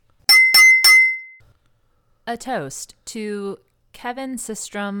A toast to Kevin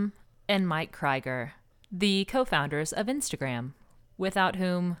Systrom and Mike Krieger, the co-founders of Instagram, without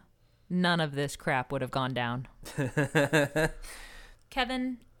whom none of this crap would have gone down.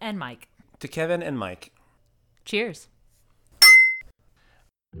 Kevin and Mike. To Kevin and Mike. Cheers.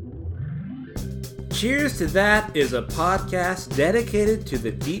 Cheers to That is a podcast dedicated to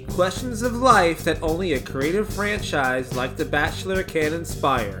the deep questions of life that only a creative franchise like The Bachelor can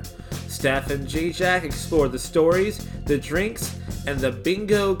inspire. Steph and J-Jack explore the stories, the drinks, and the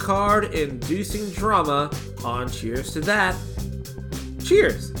bingo card-inducing drama on Cheers to That.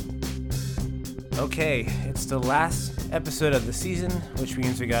 Cheers! Okay, it's the last episode of the season, which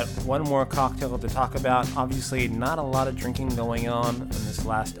means we got one more cocktail to talk about. Obviously, not a lot of drinking going on in this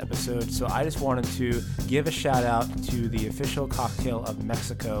last episode, so I just wanted to give a shout out to the official cocktail of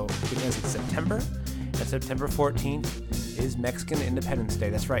Mexico because it's September, and September 14th is Mexican Independence Day.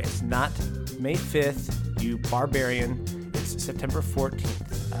 That's right, it's not May 5th, you barbarian. It's September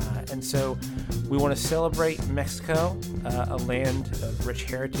 14th. And so we want to celebrate Mexico, a land of rich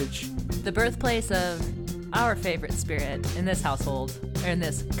heritage. The birthplace of our favorite spirit in this household, or in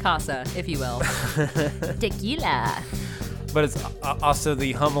this casa, if you will. Tequila. But it's also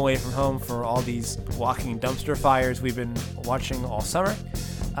the home away from home for all these walking dumpster fires we've been watching all summer.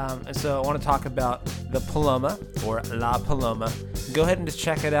 And so I want to talk about the Paloma, or La Paloma. Go ahead and just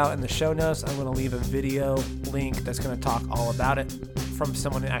check it out in the show notes. I'm going to leave a video link that's going to talk all about it from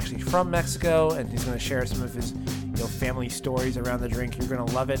someone actually from Mexico, and he's going to share some of his family stories around the drink. You're going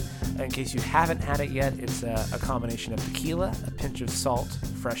to love it. In case you haven't had it yet, it's a combination of tequila, a pinch of salt,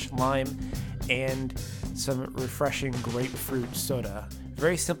 fresh lime, and some refreshing grapefruit soda.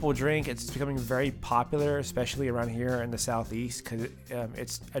 Very simple drink. It's becoming very popular, especially around here in the Southeast, because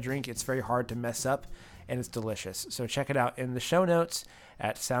it's a drink it's very hard to mess up, and it's delicious. So check it out in the show notes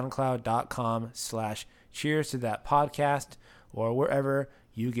at soundcloud.com/cheers to that podcast, or wherever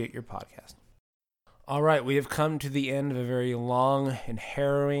you get your podcast. All right, we have come to the end of a very long and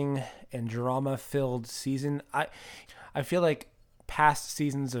harrowing and drama-filled season. I feel like past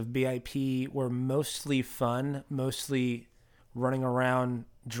seasons of BIP were mostly fun, mostly running around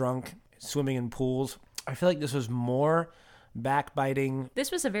drunk, swimming in pools. I feel like this was more backbiting.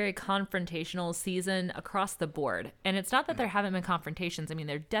 This was a very confrontational season across the board. And it's not that there haven't been confrontations. I mean,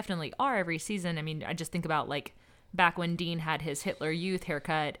 there definitely are every season. I mean, I just think about like back when Dean had his Hitler Youth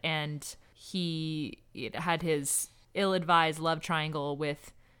haircut and he had his ill-advised love triangle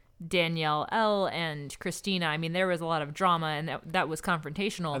with Danielle L. and Christina. I mean, there was a lot of drama, and that was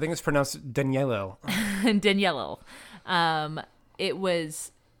confrontational. I think it's pronounced Daniello. Daniello. It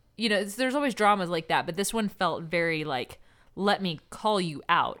was, there's always dramas like that, but this one felt very like, let me call you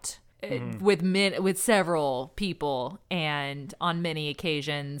out with several people and on many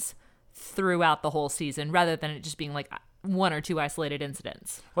occasions throughout the whole season, rather than it just being like one or two isolated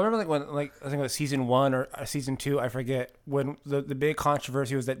incidents. Well, I remember I think it was season 1 or season 2, I forget, when the big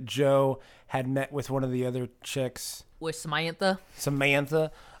controversy was that Joe had met with one of the other chicks. With Samantha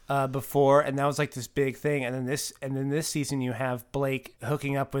before, and that was like this big thing. And then this season you have Blake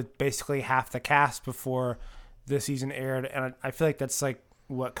hooking up with basically half the cast before the season aired. And I feel like that's like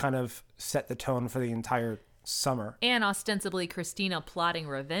what kind of set the tone for the entire summer. And ostensibly Christina plotting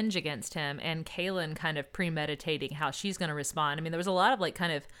revenge against him, and Kaylin kind of premeditating how she's going to respond. I mean, there was a lot of like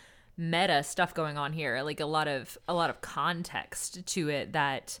kind of meta stuff going on here, like a lot of context to it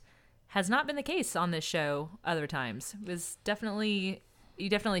that has not been the case on this show other times. It was you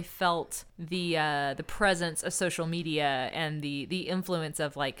definitely felt the presence of social media and the influence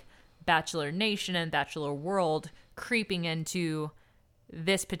of like Bachelor Nation and Bachelor World creeping into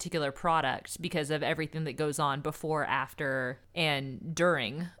this particular product because of everything that goes on before, after, and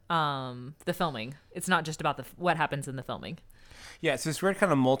during the filming. It's not just about what happens in the filming. Yeah, it's this weird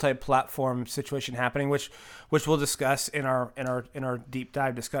kind of multi-platform situation happening, which we'll discuss in our deep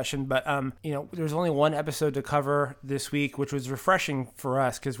dive discussion. But there's only one episode to cover this week, which was refreshing for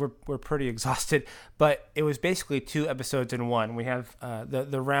us because we're pretty exhausted. But it was basically 2 episodes in one. We have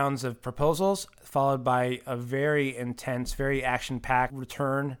the rounds of proposals, followed by a very intense, very action-packed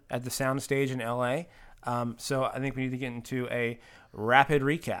return at the soundstage in LA. So I think we need to get into a rapid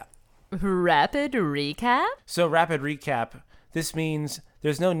recap. Rapid recap? So rapid recap. This means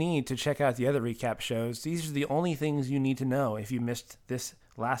there's no need to check out the other recap shows. These are the only things you need to know if you missed this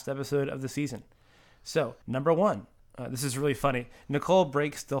last episode of the season. So, number 1. This is really funny. Nicole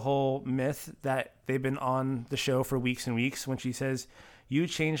breaks the whole myth that they've been on the show for weeks and weeks when she says, "You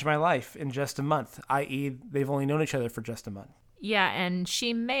changed my life in just a month," i.e. they've only known each other for just a month. Yeah, and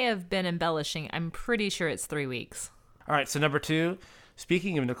she may have been embellishing. I'm pretty sure it's 3 weeks. All right, so number 2,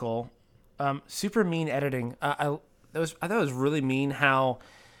 speaking of Nicole, Super mean editing. I thought it was really mean how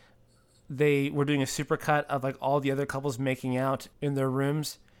they were doing a supercut of like all the other couples making out in their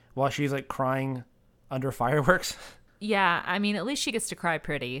rooms while she's like crying under fireworks. Yeah, I mean, at least she gets to cry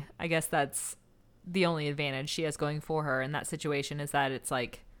pretty. I guess that's the only advantage she has going for her in that situation, is that it's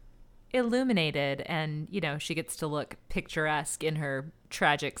like illuminated and, you know, she gets to look picturesque in her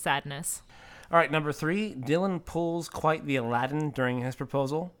tragic sadness. All right, number 3, Dylan pulls quite the Aladdin during his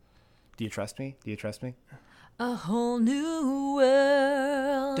proposal. Do you trust me? Do you trust me? A whole new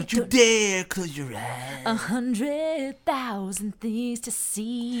world. Don't you dare close your eyes. 100,000 things to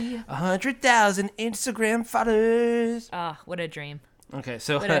see. 100,000 Instagram followers. Ah, what a dream. Okay,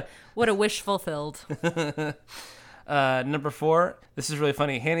 so what a wish fulfilled. Number 4, this is really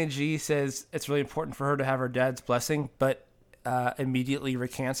funny. Hannah G says it's really important for her to have her dad's blessing, but immediately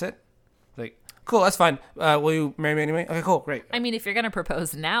recants it. Like, cool, that's fine. Will you marry me anyway? Okay, cool, great. I mean, if you're going to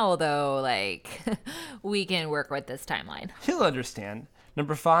propose now, though, like, we can work with this timeline. He'll understand.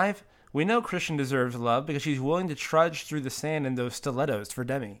 Number 5, we know Christian deserves love because she's willing to trudge through the sand in those stilettos for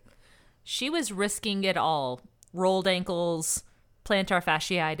Demi. She was risking it all. Rolled ankles, plantar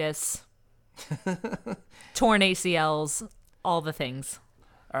fasciitis, torn ACLs, all the things.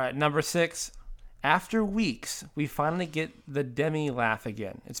 All right, number 6, after weeks, we finally get the Demi laugh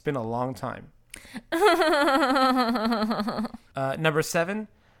again. It's been a long time. Number 7,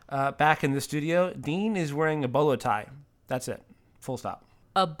 back in the studio, Dean is wearing a bolo tie. That's it. Full stop.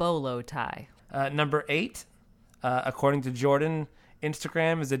 A bolo tie. Number 8, according to Jordan,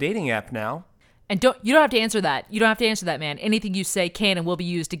 Instagram is a dating app now. And you don't have to answer that. You don't have to answer that, man. Anything you say can and will be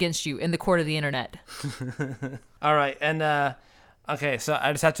used against you in the court of the internet. All right, and okay, so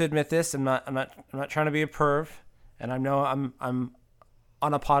I just have to admit this. I'm not trying to be a perv, and I know I'm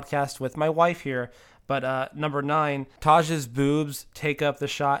on a podcast with my wife here. But number 9, Taj's boobs take up the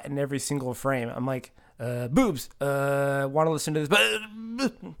shot in every single frame. I'm like, boobs. Want to listen to this? But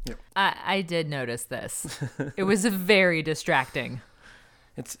I did notice this. It was very distracting.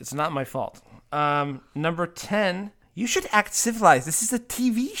 It's not my fault. Number 10, you should act civilized. This is a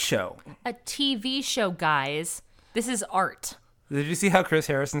TV show. A TV show, guys. This is art. Did you see how Chris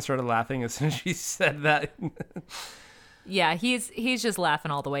Harrison started laughing as soon as she said that? Yeah, he's just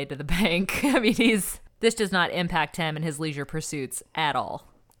laughing all the way to the bank. I mean, this does not impact him and his leisure pursuits at all.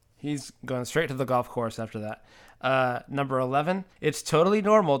 He's going straight to the golf course after that. Number 11, it's totally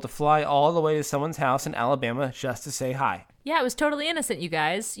normal to fly all the way to someone's house in Alabama just to say hi. Yeah, it was totally innocent, you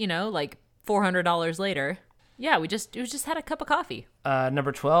guys. You know, like $400 later. Yeah, we just had a cup of coffee.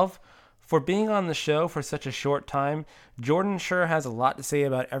 Number 12, for being on the show for such a short time, Jordan sure has a lot to say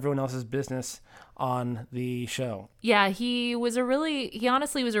about everyone else's business on the show. Yeah, he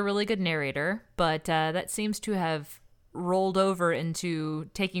honestly was a really good narrator, but that seems to have rolled over into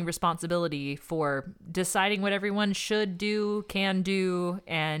taking responsibility for deciding what everyone should do, can do,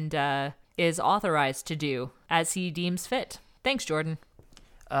 and is authorized to do as he deems fit. Thanks, Jordan.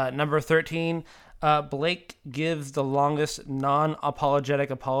 Number 13, Blake gives the longest non-apologetic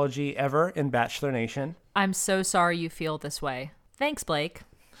apology ever in Bachelor Nation. I'm so sorry you feel this way. Thanks, Blake.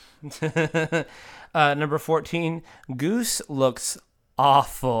 Number 14, Goose looks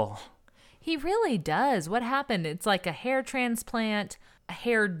awful. He really does. What happened? It's like a hair transplant, a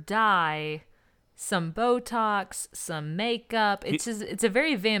hair dye, some Botox, some makeup. It's a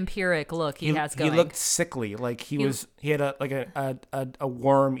very vampiric look he has going. He looked sickly, like he had a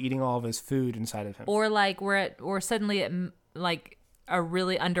worm eating all of his food inside of him. Or like we're suddenly at like a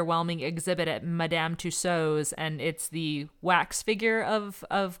really underwhelming exhibit at Madame Tussauds, and it's the wax figure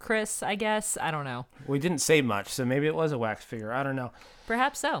of Chris, I guess. I don't know. We didn't say much, so maybe it was a wax figure. I don't know.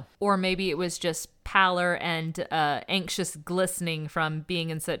 Perhaps so. Or maybe it was just pallor and anxious glistening from being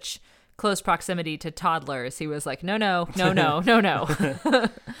in such close proximity to toddlers. He was like, no.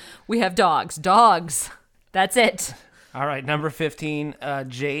 We have dogs. That's it. All right, number 15,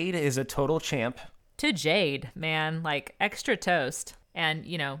 Jade is a total champ. To Jade, man, like extra toast. And,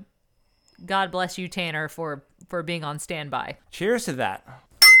 God bless you, Tanner, for being on standby. Cheers to that.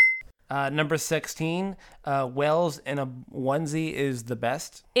 Number 16, Wells in a onesie is the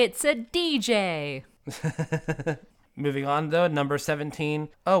best. It's a DJ. Moving on, though, number 17.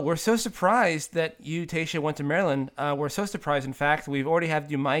 Oh, we're so surprised that you, Tayshia, went to Maryland. We're so surprised, in fact, we've already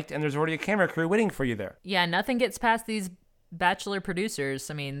had you mic'd, and there's already a camera crew waiting for you there. Yeah, nothing gets past these Bachelor producers.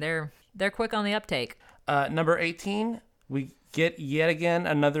 I mean, they're quick on the uptake. Number 18, we get yet again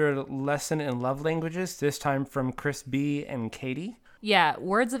another lesson in love languages, this time from Chris B. and Katie. Yeah,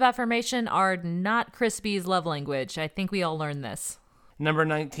 words of affirmation are not Chris B's love language. I think we all learned this. Number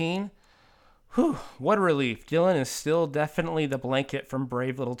 19, whew, what a relief. Dylan is still definitely the blanket from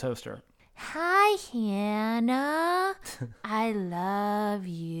Brave Little Toaster. Hi, Hannah. I love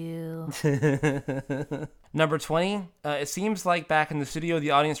you. Number 20, it seems like back in the studio,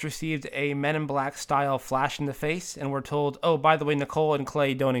 the audience received a Men in Black style flash in the face and were told, oh, by the way, Nicole and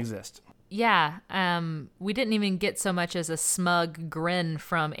Clay don't exist. Yeah, we didn't even get so much as a smug grin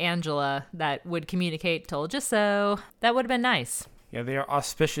from Angela that would communicate, told you so. That would have been nice. Yeah, they are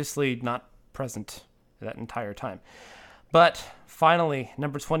auspiciously not present that entire time. But finally,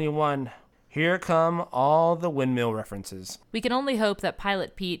 number 21, here come all the windmill references. We can only hope that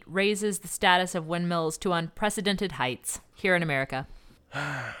Pilot Pete raises the status of windmills to unprecedented heights here in America.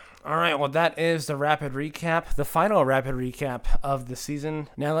 All right, well, that is the rapid recap, the final rapid recap of the season.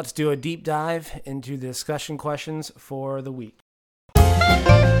 Now let's do a deep dive into the discussion questions for the week.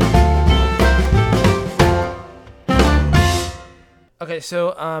 Okay,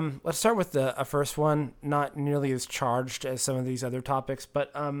 so let's start with the first one, not nearly as charged as some of these other topics,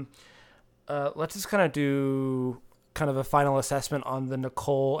 but let's just kind of do kind of a final assessment on the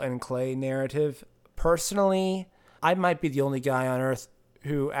Nicole and Clay narrative. Personally, I might be the only guy on earth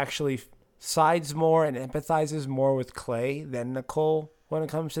who actually sides more and empathizes more with Clay than Nicole when it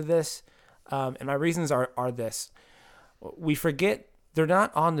comes to this. And my reasons are this. We forget they're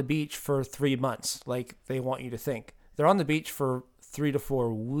not on the beach for 3 months like they want you to think. They're on the beach for 3 to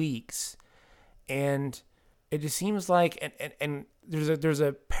 4 weeks. And it just seems like, and there's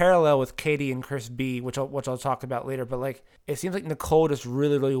a parallel with Katie and Chris B, which I'll talk about later. But like, it seems like Nicole just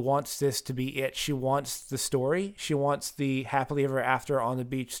really wants this to be it. She wants the story. She wants the happily ever after on the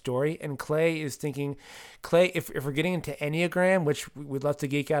beach story. And Clay is thinking, if we're getting into Enneagram, which we'd love to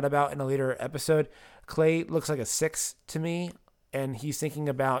geek out about in a later episode, Clay looks like a 6 to me, and he's thinking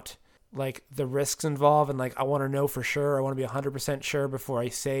about like the risks involved, and like I want to know for sure. I want to be 100% sure before I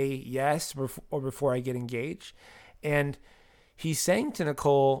say yes or before I get engaged. And he's saying to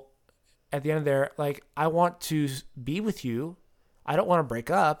Nicole at the end of there, like, I want to be with you. I don't want to break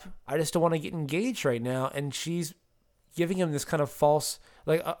up. I just don't want to get engaged right now. And she's giving him this kind of false,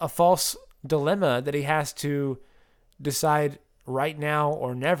 like a false dilemma that he has to decide right now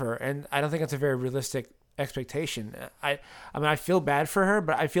or never. And I don't think that's a very realistic expectation. I mean, I feel bad for her,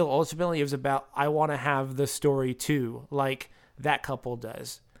 but I feel ultimately it was about, I want to have the story too, like that couple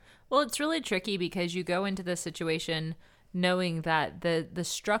does. Well, it's really tricky because you go into this situation knowing that the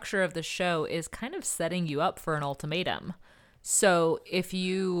structure of the show is kind of setting you up for an ultimatum. So if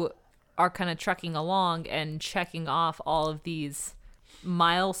you are kind of trucking along and checking off all of these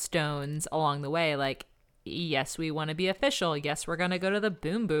milestones along the way, like, yes, we want to be official. Yes, we're going to go to the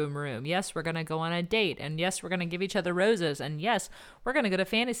boom boom room. Yes, we're going to go on a date. And yes, we're going to give each other roses. And yes, we're going to go to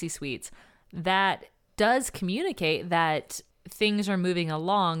fantasy suites. That does communicate that things are moving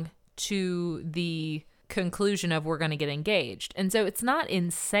along to the conclusion of we're going to get engaged. And so it's not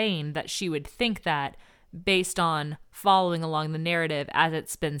insane that she would think that based on following along the narrative as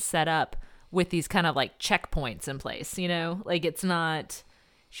it's been set up with these kind of like checkpoints in place, you know? Like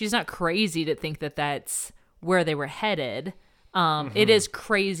she's not crazy to think that that's where they were headed. It is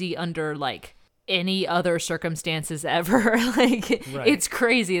crazy under like any other circumstances ever. Like right. It's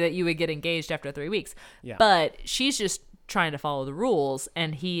crazy that you would get engaged after 3 weeks. Yeah. But she's just trying to follow the rules,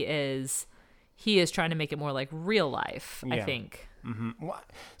 and he is trying to make it more like real life, I think. Mm-hmm.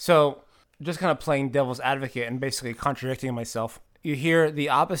 So just kind of playing devil's advocate and basically contradicting myself, you hear the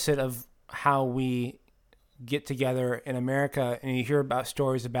opposite of how we get together in America, and you hear about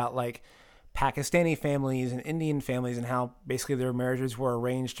stories about like Pakistani families and Indian families and how basically their marriages were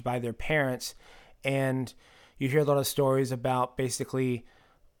arranged by their parents. And you hear a lot of stories about basically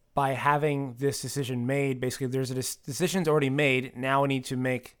by having this decision made, basically there's a decision's already made. Now we need to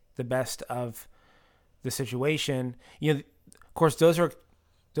make the best of the situation. You know, of course, those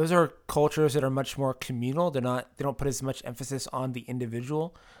are cultures that are much more communal. They don't put as much emphasis on the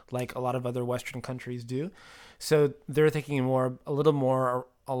individual like a lot of other Western countries do. So they're thinking a little more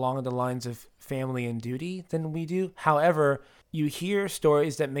along the lines of family and duty than we do. However, you hear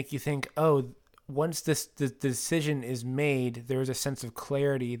stories that make you think, oh, once the decision is made, there's a sense of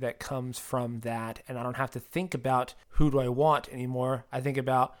clarity that comes from that. And I don't have to think about who do I want anymore. I think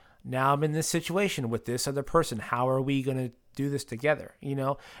about, now I'm in this situation with this other person. How are we going to do this together? You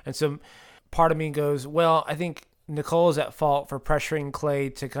know? And so part of me goes, well, I think Nicole is at fault for pressuring Clay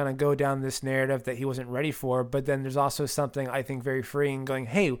to kind of go down this narrative that he wasn't ready for. But then there's also something I think very freeing going,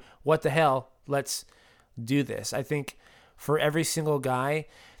 hey, what the hell? Let's do this. I think for every single guy,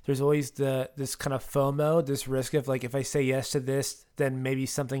 there's always this kind of FOMO, this risk of like, if I say yes to this, then maybe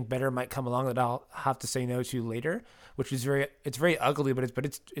something better might come along that I'll have to say no to later, which is it's very ugly, but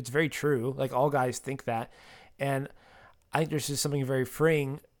it's very true. Like all guys think that. And I think there's just something very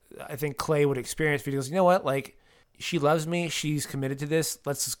freeing I think Clay would experience. Because you know what, like, she loves me. She's committed to this.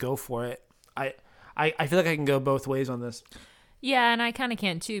 Let's just go for it. I feel like I can go both ways on this. Yeah, and I kind of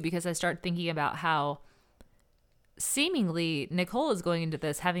can too, because I start thinking about how seemingly Nicole is going into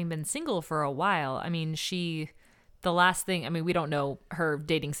this having been single for a while. I mean, we don't know her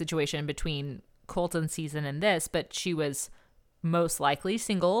dating situation between Colton's season and this, but she was most likely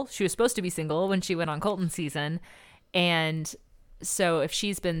single. She was supposed to be single when she went on Colton's season. And so if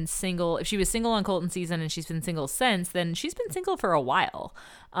she was single on Colton's season and she's been single since, then she's been single for a while.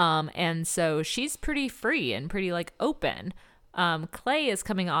 And so she's pretty free and pretty like open. Clay is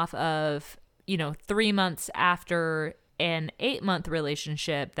coming off of, 3 months after an 8-month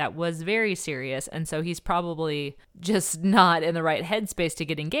relationship that was very serious. And so he's probably just not in the right headspace to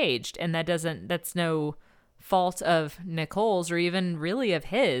get engaged. And that's no fault of Nicole's or even really of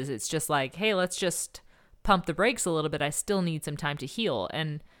his. It's just like, hey, let's just pump the brakes a little bit. I still need some time to heal.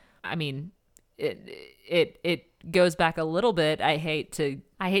 And I mean, it goes back a little bit. I hate to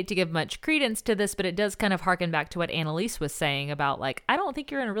give much credence to this, but it does kind of harken back to what Annalise was saying about, like, I don't think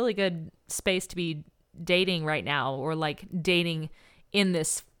you're in a really good space to be dating right now, or like dating in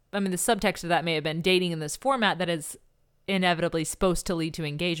this. I mean, the subtext of that may have been dating in this format that is inevitably supposed to lead to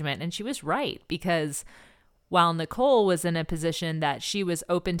engagement. And she was right, because while Nicole was in a position that she was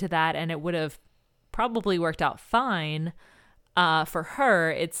open to that and it would have probably worked out fine for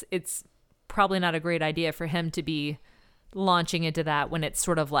her, it's probably not a great idea for him to be launching into that when it's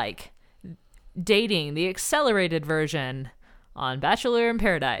sort of like dating the accelerated version on Bachelor in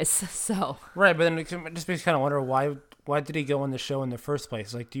Paradise. So right, but then it just makes you kind of wonder why did he go on the show in the first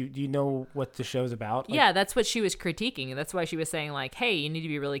place? Like, do you know what the show's about? Like, yeah, that's what she was critiquing. That's why she was saying, like, hey, you need to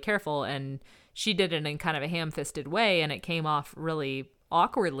be really careful. And she did it in kind of a ham-fisted way, and it came off really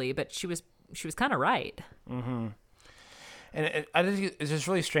awkwardly, but she was kind of right. Mm-hmm. And I think it's just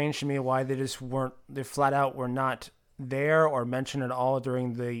really strange to me why they flat out were not there or mentioned at all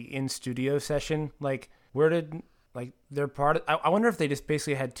during the in-studio session. Like, where did, like, their part, I wonder if they just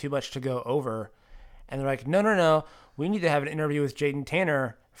basically had too much to go over. And they're like, no, we need to have an interview with Jayden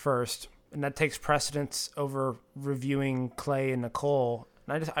Tanner first. And that takes precedence over reviewing Clay and Nicole.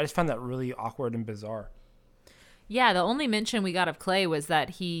 And I just found that really awkward and bizarre. Yeah, the only mention we got of Clay was that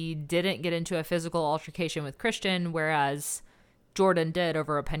he didn't get into a physical altercation with Christian, whereas Jordan did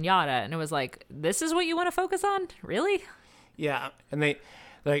over a piñata. And it was like, this is what you want to focus on? Really? Yeah, and they,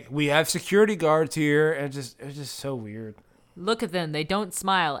 like, we have security guards here, and it's just so weird. Look at them. They don't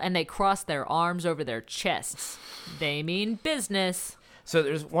smile, and they cross their arms over their chests. They mean business. So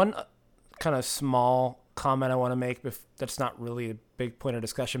there's one kind of small comment I want to make that's not really a big point of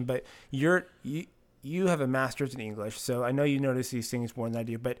discussion, but you have a master's in English, so I know you notice these things more than I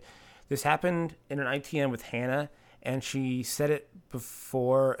do, but this happened in an ITM with Hannah, and she said it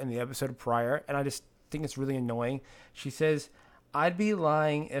before in the episode prior, and I just think it's really annoying. She says, I'd be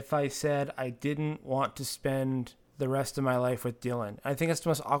lying if I said I didn't want to spend the rest of my life with Dylan. I think it's the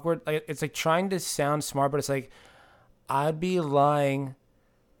most awkward. Like, it's like trying to sound smart, but it's like, I'd be lying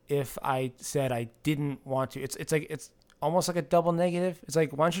if I said I didn't want to. It's like, it's almost like a double negative. It's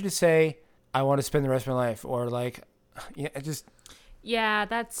like, why don't you just say, I want to spend the rest of my life, or like, yeah, it just. Yeah,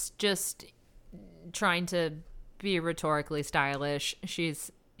 that's just trying to be rhetorically stylish. She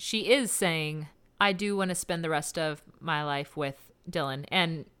is saying, I do want to spend the rest of my life with Dylan.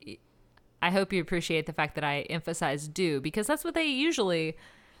 And I hope you appreciate the fact that I emphasize do, because that's what they usually,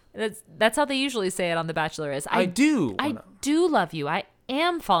 that's how they usually say it on The Bachelor is, I do love you. I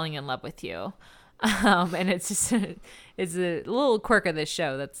am falling in love with you. And it's just, it's a little quirk of this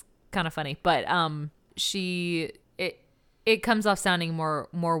show that's kind of funny, but it comes off sounding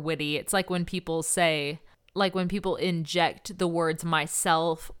more witty. It's like when people inject the words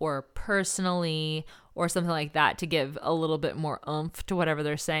myself or personally or something like that to give a little bit more oomph to whatever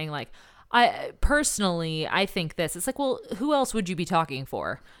they're saying. Like, I think this. It's like, well, who else would you be talking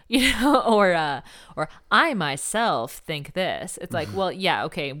for? Or I myself think this. It's like, well, yeah,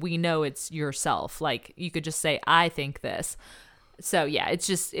 okay, we know it's yourself. Like, you could just say, I think this. So yeah, it's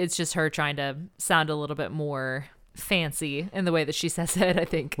just her trying to sound a little bit more fancy in the way that she says it, I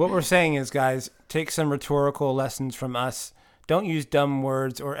think. What we're saying is, guys, take some rhetorical lessons from us. Don't use dumb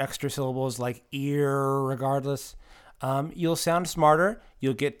words or extra syllables like irregardless. You'll sound smarter.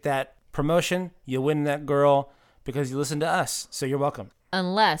 You'll get that promotion. You'll win that girl because you listen to us. So you're welcome.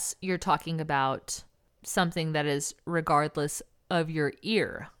 Unless you're talking about something that is regardless of your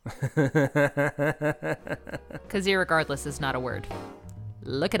ear. Because irregardless is not a word.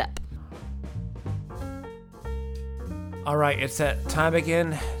 Look it up. All right, it's that time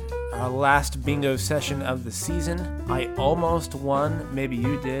again. our last bingo session of the season. I almost won. Maybe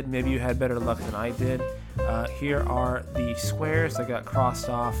you did. Maybe you had better luck than I did. Here are the squares that got crossed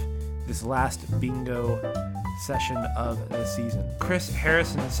off this last bingo session of the season. Chris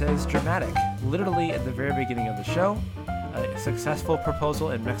Harrison says dramatic, literally at the very beginning of the show. A successful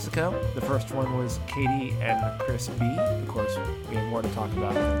proposal in Mexico. The first one was Katie and Chris B. Of course, we have more to talk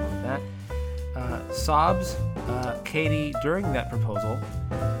about than that. Sobs, Katie during that proposal,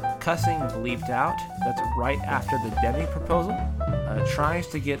 cussing bleeped out. That's right after the Demi proposal. Tries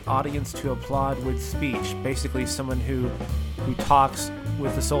to get audience to applaud with speech. Basically, someone who talks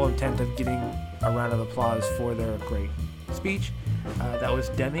with the sole intent of getting a round of applause for their great speech. That was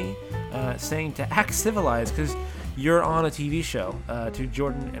Demi saying to act civilized because you're on a TV show, to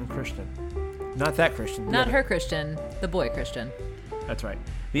Jordan and Christian. Not that Christian. Not her Christian, the boy Christian. That's right.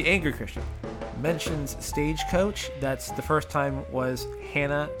 The angry Christian. Mentions Stagecoach. That's the first time was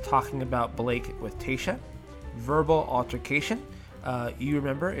Hannah talking about Blake with Tasha. Verbal altercation. You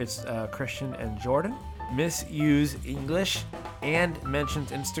remember, it's Christian and Jordan. Misuse English and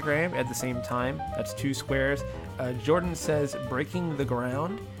mentions Instagram at the same time. That's 2 squares. Jordan says breaking the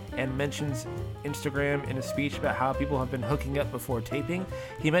ground and mentions Instagram in a speech about how people have been hooking up before taping.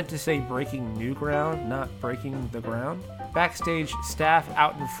 He meant to say breaking new ground, not breaking the ground. Backstage staff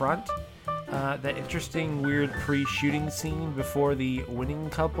out in front. That interesting, weird pre-shooting scene before the winning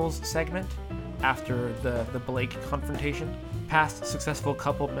couples segment after the Blake confrontation. Past successful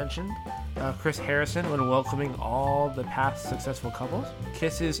couple mentioned. Chris Harrison when welcoming all the past successful couples.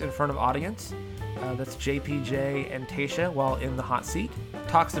 Kisses in front of audience. That's JPJ and Tasha while in the hot seat.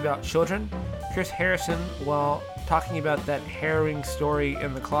 Talks about children. Chris Harrison while talking about that harrowing story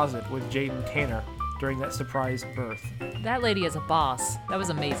in the closet with Jaden Tanner during that surprise birth. That lady is a boss. That was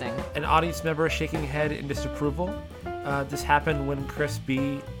amazing. An audience member shaking head in disapproval. This happened when Chris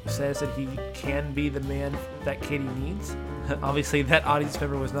B says that he can be the man that Katie needs. Obviously, that audience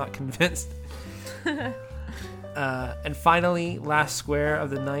member was not convinced. And finally, last square of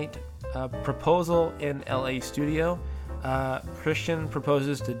the night, proposal in LA studio. Christian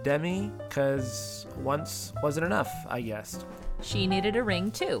proposes to Demi because once wasn't enough, I guess. She needed a ring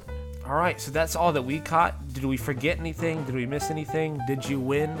too. All right, so that's all that we caught. Did we forget anything? Did we miss anything? Did you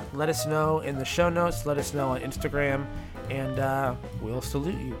win? Let us know in the show notes. Let us know on Instagram, and we'll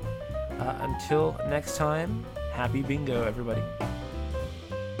salute you. Until next time, happy bingo, everybody.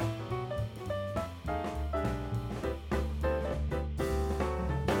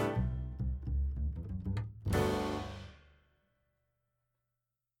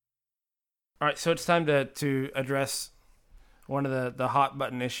 All right, so it's time to address one of the hot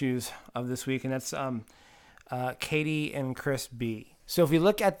button issues of this week, and that's Katie and Chris B. So if we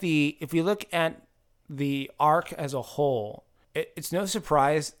look at the arc as a whole, it's no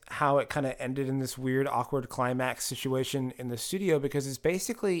surprise how it kind of ended in this weird, awkward climax situation in the studio, because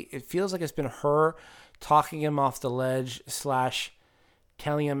it feels like it's been her talking him off the ledge /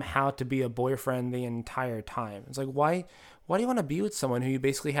 telling him how to be a boyfriend the entire time. It's like, why do you want to be with someone who you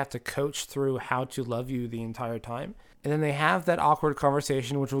basically have to coach through how to love you the entire time? And then they have that awkward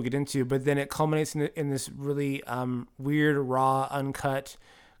conversation, which we'll get into, but then it culminates in this really weird, raw, uncut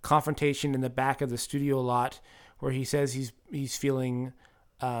confrontation in the back of the studio lot where he says he's feeling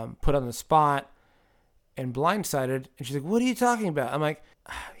put on the spot and blindsided. And she's like, what are you talking about? I'm like,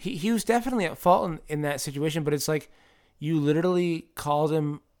 he was definitely at fault in that situation, but it's like you literally called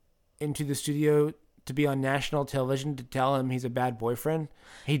him into the studio to be on national television to tell him he's a bad boyfriend.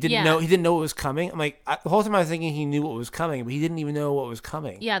 He didn't know what was coming. I'm like, the whole time I was thinking he knew what was coming, but he didn't even know what was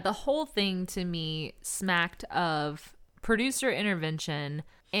coming. Yeah, the whole thing to me smacked of producer intervention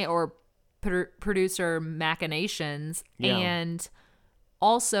or producer machinations, and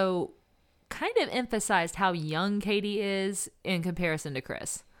also kind of emphasized how young Katie is in comparison to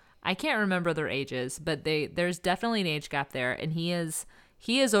Chris. I can't remember their ages, but there's definitely an age gap there, and he is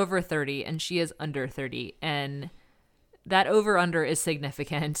over 30 and she is under 30, and that over-under is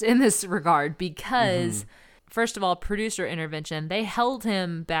significant in this regard because, first of all, producer intervention, they held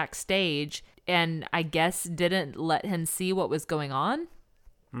him backstage and I guess didn't let him see what was going on.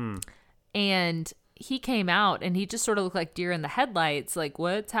 And he came out and he just sort of looked like deer in the headlights, like,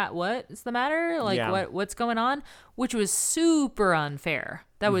 what's the matter? Like, what's going on? Which was super unfair.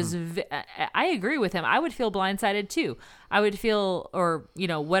 That was, I agree with him. I would feel blindsided too. I would feel, or,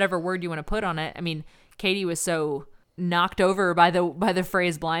 whatever word you want to put on it. I mean, Katie was so knocked over by the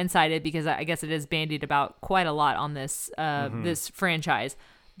phrase blindsided because I guess it is bandied about quite a lot on this, this franchise,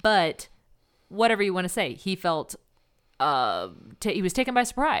 but whatever you want to say, he felt, he was taken by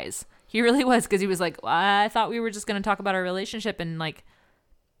surprise. He really was, because he was like, I thought we were just going to talk about our relationship and like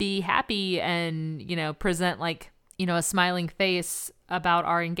be happy and, present like, a smiling face about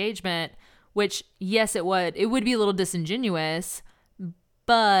our engagement, which yes, it would be a little disingenuous,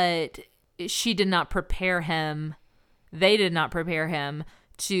 but she did not prepare him. They did not prepare him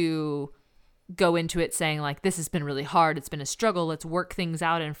to go into it saying like, this has been really hard. It's been a struggle. Let's work things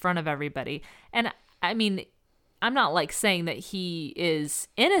out in front of everybody. And I mean, I'm not like saying that he is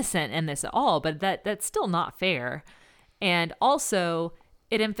innocent in this at all, but that's still not fair. And also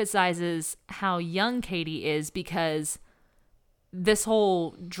it emphasizes how young Katie is, because this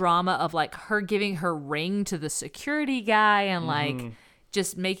whole drama of like her giving her ring to the security guy and like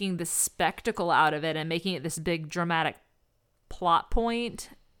just making the spectacle out of it and making it this big dramatic plot point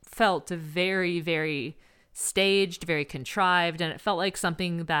felt very, very staged, very contrived. And it felt like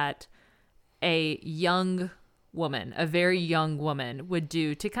something that a very young woman would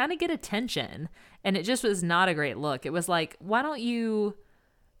do to kind of get attention. And it just was not a great look. It was like, why don't you,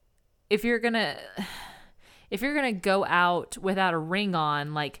 if you're going to go out without a ring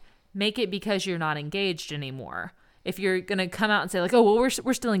on, like make it because you're not engaged anymore. If you're going to come out and say like, oh, well,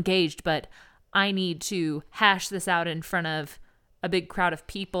 we're still engaged, but I need to hash this out in front of a big crowd of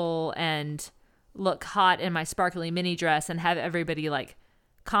people and look hot in my sparkly mini dress and have everybody like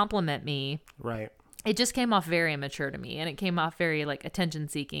compliment me. Right. It just came off very immature to me, and it came off very like attention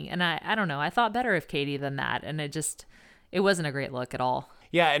seeking. And I don't know, I thought better of Katie than that. And it wasn't a great look at all.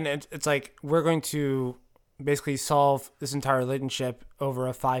 Yeah. And it's like, we're going to basically solve this entire relationship over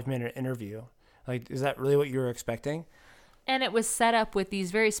a 5-minute interview. Like, is that really what you were expecting? And it was set up with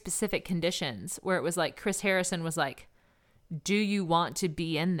these very specific conditions where it was like Chris Harrison was like, do you want to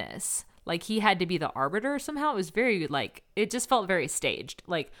be in this? Like he had to be the arbiter somehow. It was very like, it just felt very staged.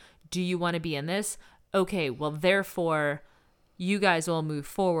 Like, do you want to be in this? Okay, well, therefore, you guys will move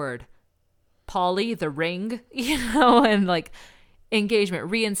forward. Polly, the ring, and like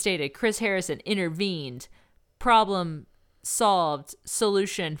engagement reinstated. Chris Harrison intervened. Problem solved.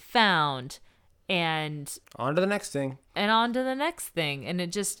 Solution found. And on to the next thing. And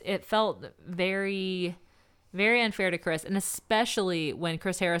it felt very, very unfair to Chris. And especially when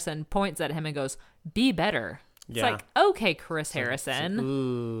Chris Harrison points at him and goes, be better. It's like, okay, Chris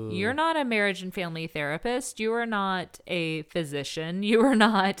Harrison, you're not a marriage and family therapist. You are not a physician. You are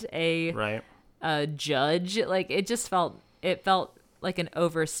not a judge. Like it felt like an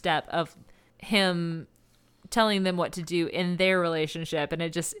overstep of him telling them what to do in their relationship. And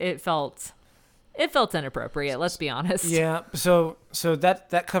it felt inappropriate. Let's be honest. Yeah. So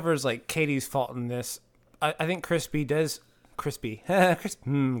that covers like Katie's fault in this. I think crispy, delicious. Krispy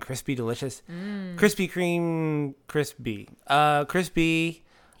Kreme, crispy. Crispy.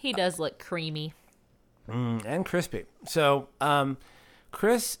 He does look creamy. And crispy. So,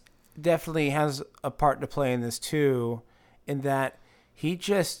 Chris definitely has a part to play in this too, in that he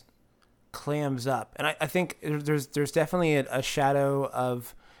just clams up. And I think there's definitely a shadow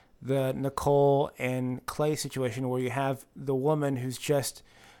of the Nicole and Clay situation where you have the woman who's just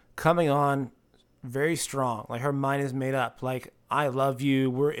coming on very strong. Like her mind is made up. Like, I love you.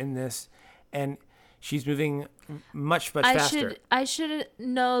 We're in this. And she's moving much faster. I should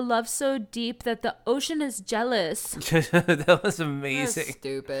know love so deep that the ocean is jealous. That was amazing. That's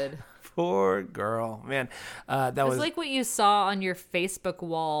stupid. Poor girl, man. That was like what you saw on your Facebook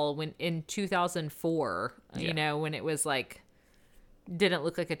wall when in 2004. Yeah. When it was like didn't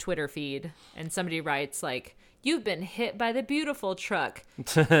look like a Twitter feed, and somebody writes like, "You've been hit by the beautiful truck.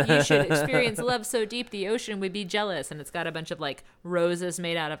 You should experience love so deep the ocean would be jealous." And it's got a bunch of like roses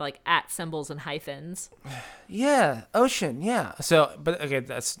made out of like at symbols and hyphens. Yeah, ocean. Yeah. So, but okay,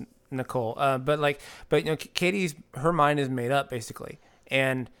 that's Nicole. But Katie's, her mind is made up basically,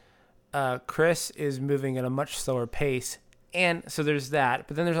 and Chris is moving at a much slower pace, and so there's that.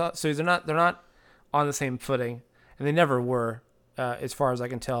 But then they're not on the same footing, and they never were, as far as I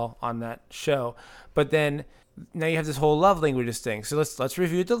can tell on that show. But then now you have this whole love languages thing. So let's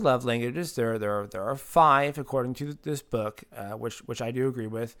review the love languages. There are 5 according to this book, which I do agree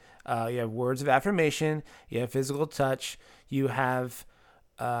with. You have words of affirmation. You have physical touch. You have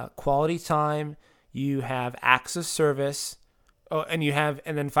quality time. You have acts of service. Oh, and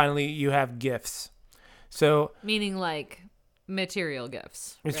then finally you have gifts. So meaning like material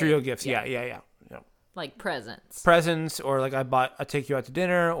gifts. Material right? gifts. Yeah. Like presents. Presents, or like I take you out to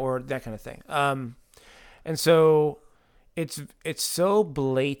dinner, or that kind of thing. And so it's so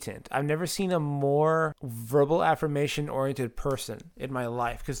blatant. I've never seen a more verbal affirmation oriented person in my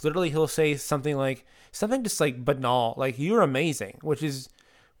life, because literally he'll say something just like banal, like "you're amazing," which is,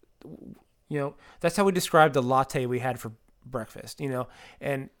 that's how we described the latte we had for breakfast,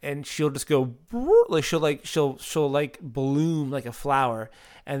 and she'll just go like she'll like bloom like a flower,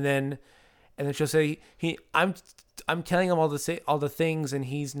 and then she'll say I'm telling him all the things, and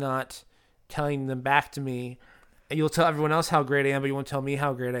he's not telling them back to me. And you'll tell everyone else how great I am, but you won't tell me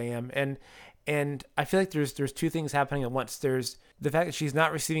how great I am. And I feel like there's two things happening at once. There's the fact that she's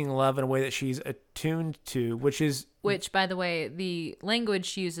not receiving love in a way that she's attuned to, which, by the way, the language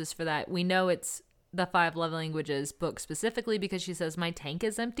she uses for that, we know it's the 5 Love Languages book specifically because she says, my tank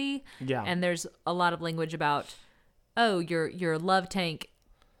is empty. Yeah. And there's a lot of language about, oh, your love tank,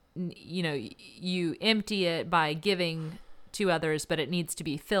 you empty it by giving to others, but it needs to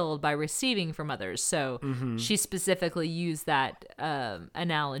be filled by receiving from others. So she specifically used that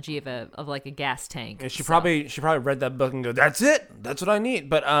analogy of like a gas tank. And she probably read that book and go, that's it, that's what I need.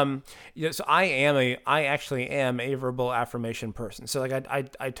 But so I actually am a verbal affirmation person. So like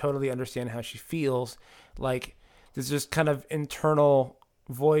I totally understand how she feels. Like there's this kind of internal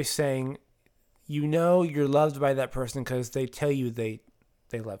voice saying, you're loved by that person because they tell you they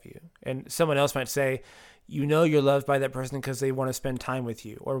love you. And someone else might say, you're loved by that person because they want to spend time with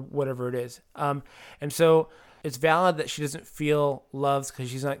you, or whatever it is. And so it's valid that she doesn't feel loved because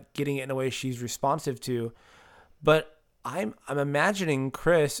she's not getting it in a way she's responsive to. But I'm imagining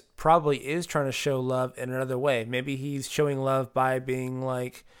Chris probably is trying to show love in another way. Maybe he's showing love by being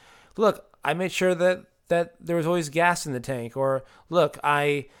like, look, I made sure that there was always gas in the tank, or look,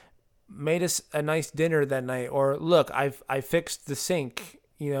 I made us a nice dinner that night, or look, I fixed the sink.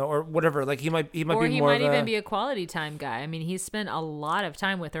 Or whatever. Like he might be more. Or he might even be a quality time guy. I mean, he spent a lot of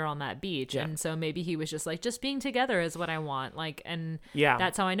time with her on that beach, yeah. And so maybe he was just like, just being together is what I want. Like, and yeah,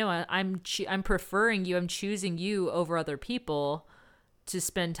 that's how I know I'm preferring you. I'm choosing you over other people to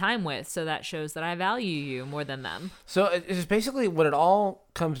spend time with. So that shows that I value you more than them. So it's basically what it all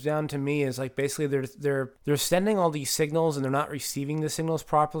comes down to me is like basically they're sending all these signals and they're not receiving the signals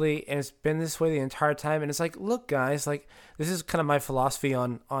properly, and it's been this way the entire time. And it's like, look, guys, like this is kind of my philosophy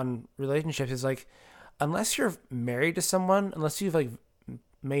on relationships is like, unless you're married to someone, unless you've like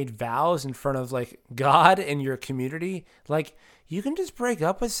made vows in front of like God and your community, like you can just break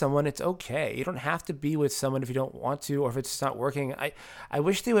up with someone. It's okay. You don't have to be with someone if you don't want to, or if it's not working. I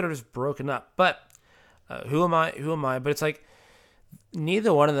wish they would have just broken up, but who am I? But it's like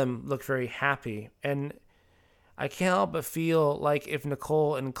neither one of them look very happy. And I can't help but feel like if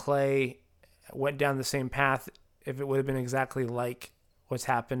Nicole and Clay went down the same path, if it would have been exactly like what's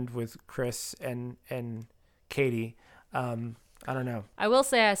happened with Chris and Katie, I don't know. I will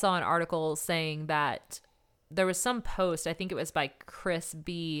say I saw an article saying that there was some post, I think it was by Chris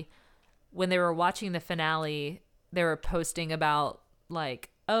B, when they were watching the finale, they were posting about like,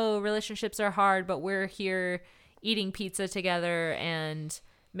 oh, relationships are hard, but we're here eating pizza together and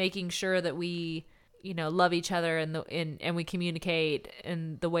making sure that we, love each other and we communicate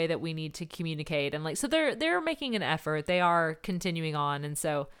in the way that we need to communicate. And like, so they're making an effort. They are continuing on. And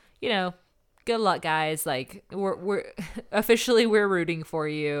so, good luck, guys. Like we're officially we're rooting for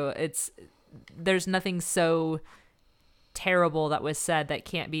you. There's nothing so terrible that was said that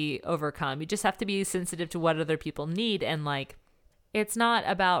can't be overcome. You just have to be sensitive to what other people need. And like, it's not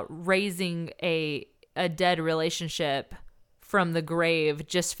about raising a dead relationship from the grave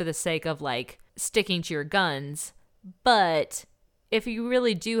just for the sake of like sticking to your guns. But if you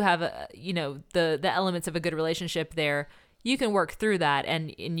really do have the elements of a good relationship there, you can work through that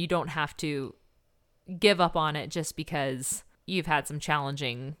and you don't have to give up on it just because you've had some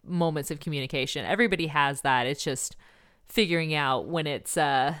challenging moments of communication. Everybody has that. It's just figuring out when it's,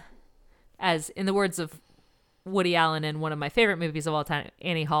 as in the words of Woody Allen in one of my favorite movies of all time,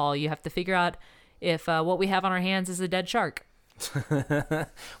 Annie Hall, you have to figure out if what we have on our hands is a dead shark.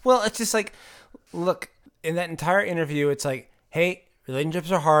 Well, it's just like, look, in that entire interview, it's like, hey,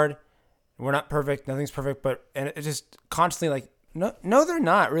 relationships are hard. We're not perfect. Nothing's perfect. And it's just constantly like, no, they're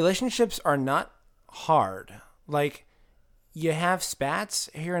not. Relationships are not hard. Like, you have spats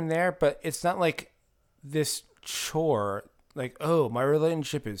here and there, but it's not like this chore. Like, oh, my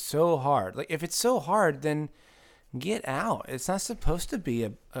relationship is so hard. Like, if it's so hard, then get out. It's not supposed to be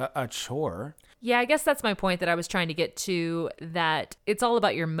a chore. Yeah, I guess that's my point that I was trying to get to, that it's all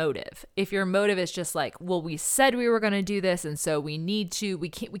about your motive. If your motive is just like, well, we said we were going to do this, and so we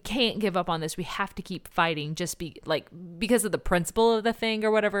can't give up on this. We have to keep fighting because of the principle of the thing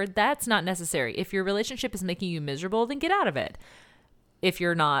or whatever. That's not necessary. If your relationship is making you miserable, then get out of it. If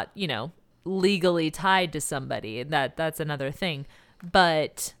you're not, legally tied to somebody, that's another thing.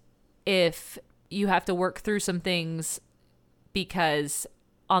 But if you have to work through some things because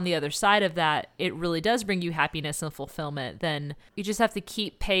on the other side of that, it really does bring you happiness and fulfillment, then you just have to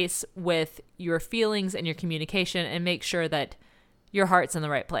keep pace with your feelings and your communication and make sure that your heart's in the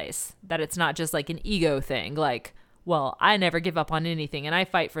right place, that it's not just like an ego thing. Like, well, I never give up on anything and I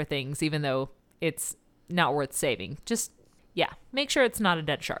fight for things, even though it's not worth saving. Just, yeah, make sure it's not a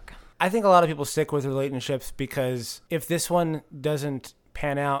dead shark. I think a lot of people stick with relationships because if this one doesn't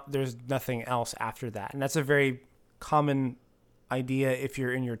pan out, there's nothing else after that. And that's a very common idea if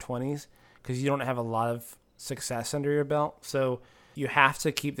you're in your 20s because you don't have a lot of success under your belt. So you have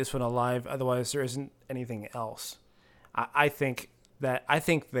to keep this one alive. Otherwise, there isn't anything else. I think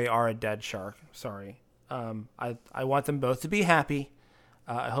they are a dead shark. Sorry. I want them both to be happy.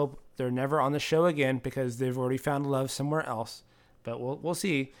 I hope they're never on the show again because they've already found love somewhere else. But we'll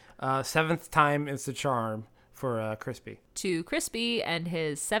see. Seventh time is the charm for Crispy. To Crispy and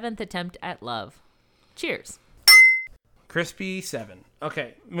his 7th attempt at love. Cheers. Crispy 7.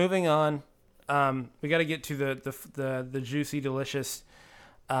 Okay, moving on. We got to get to the juicy, delicious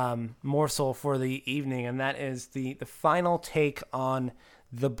morsel for the evening, and that is the final take on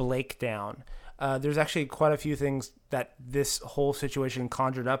the Blake down. There's actually quite a few things that this whole situation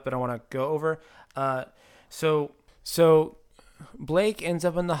conjured up that I want to go over. So Blake ends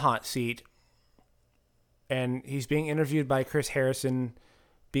up in the hot seat, and he's being interviewed by Chris Harrison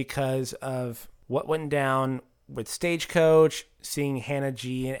because of what went down with Stagecoach, seeing Hannah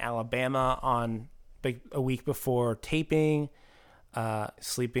G in Alabama on a week before taping,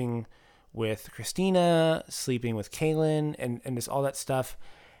 sleeping with Christina, sleeping with Kaylin, and just all that stuff.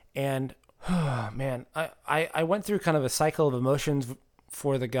 And man, I went through kind of a cycle of emotions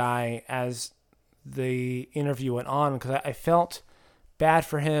for the guy as the interview went on because I felt bad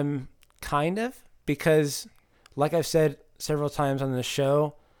for him, kind of, because like I've said several times on the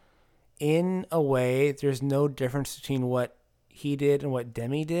show, in a way, there's no difference between what he did and what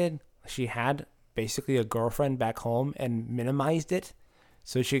Demi did. She had basically a girlfriend back home and minimized it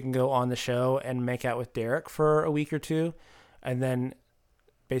so she can go on the show and make out with Derek for a week or two and then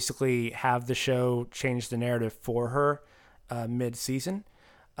basically have the show change the narrative for her mid-season.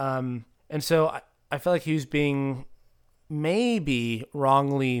 And so I felt like he was being maybe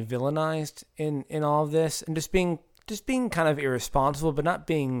wrongly villainized in all of this and just being kind of irresponsible, but not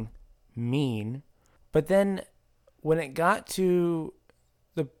being mean. But then when it got to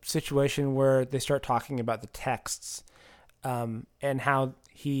the situation where they start talking about the texts and how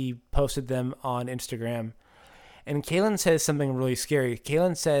he posted them on Instagram, and Kaylin says something really scary.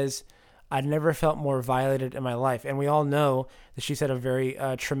 Kaylin says, "I'd never felt more violated in my life." And we all know that she's had a very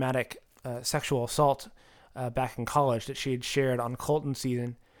traumatic sexual assault back in college that she had shared on Colton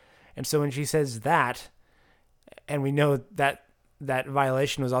season. And so when she says that, and we know that that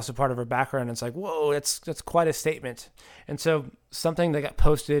violation was also part of her background, it's like, whoa, that's quite a statement. And so something that got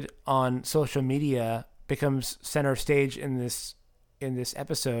posted on social media becomes center stage in this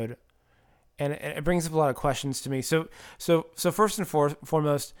episode, and it brings up a lot of questions to me. So first and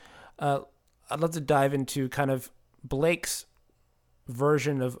foremost, I'd love to dive into kind of Blake's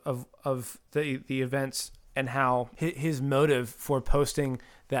version of the events and how his motive for posting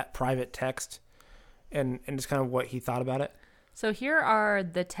that private text and just kind of what he thought about it. So here are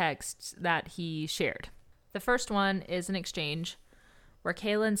the texts that he shared. The first one is an exchange where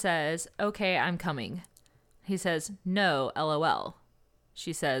Kaylin says, "Okay, I'm coming." He says, "No, LOL."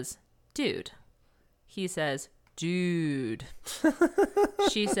 She says, "Dude." He says, "Dude."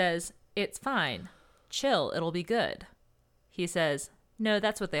 She says, "It's fine. Chill, it'll be good." He says, "No,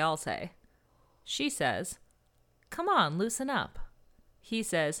 that's what they all say." She says, "Come on, loosen up." He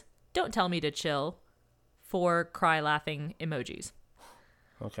says, "Don't tell me to chill." 4 cry laughing emojis.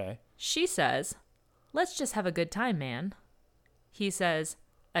 Okay. She says, "Let's just have a good time, man." He says,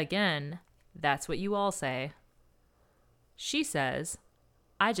 "Again, that's what you all say." She says,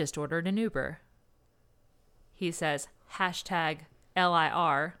 "I just ordered an Uber." He says,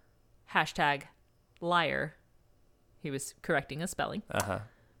 #LIR, #liar. He was correcting a spelling. Uh-huh.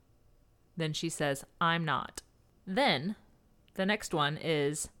 Then she says, "I'm not." Then the next one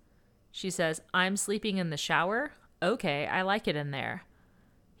is, she says, "I'm sleeping in the shower. Okay, I like it in there."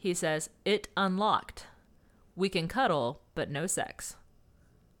 He says, "It unlocked. We can cuddle, but no sex."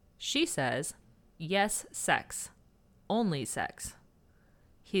 She says, "Yes, sex. Only sex."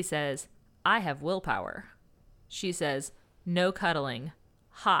 He says, "I have willpower." She says, "No cuddling.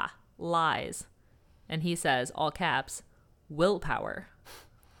 Ha, lies." And he says, all caps, "Willpower."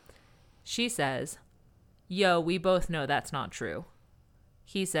 She says, "Yo, we both know that's not true."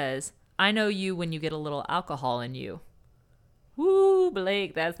 He says, "I know you when you get a little alcohol in you." Woo,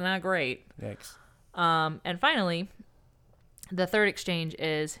 Blake, that's not great. Thanks. And finally, The third exchange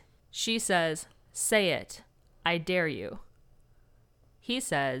is, she says, "Say it. I dare you." He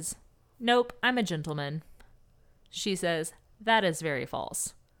says, "Nope, I'm a gentleman." She says, "That is very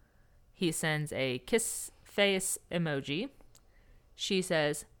false." He sends a kiss face emoji. She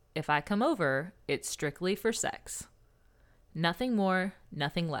says, "If I come over, it's strictly for sex. Nothing more,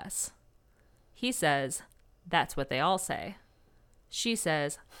 nothing less." He says, "That's what they all say." She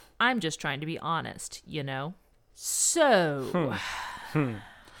says, "I'm just trying to be honest, you know." So...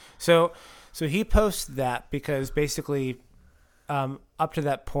 So he posts that because basically, up to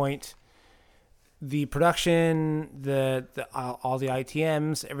that point, the production, the all the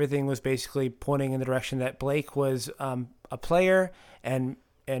ITMs, everything was basically pointing in the direction that Blake was a player and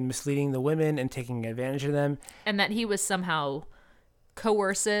misleading the women and taking advantage of them, and that he was somehow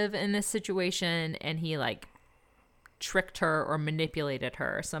coercive in this situation, and he like tricked her or manipulated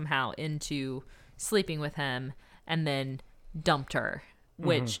her somehow into sleeping with him and then dumped her,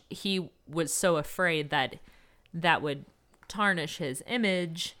 which he was so afraid that that would tarnish his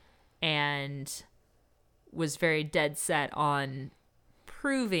image, and was very dead set on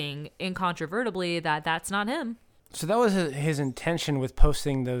proving incontrovertibly that that's not him. So that was his intention with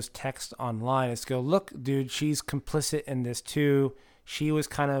posting those texts online, is to go, look, dude, she's complicit in this too. She was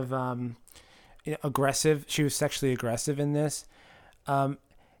kind of aggressive. She was sexually aggressive in this.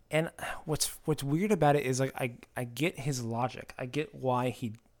 And what's weird about it is, like, I get his logic. I get why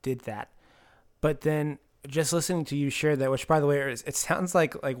he did that. But then just listening to you share that, which, by the way, it sounds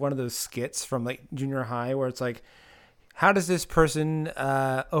like one of those skits from like junior high where it's like, how does this person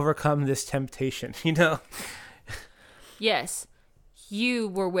overcome this temptation? You know? Yes, you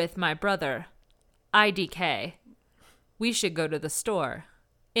were with my brother, IDK. We should go to the store.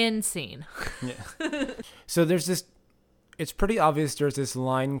 End scene. Yeah. So there's this, it's pretty obvious there's this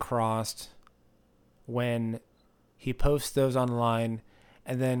line crossed when he posts those online,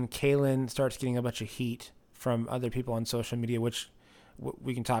 and then Kaylin starts getting a bunch of heat from other people on social media, which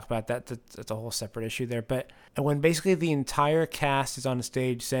we can talk about that. That's a whole separate issue there. But and when basically the entire cast is on the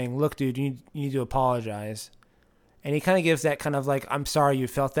stage saying, look, dude, you need to apologize. And he kind of gives that kind of like, I'm sorry you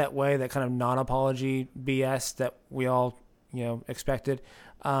felt that way, that kind of non-apology BS that we all, expected.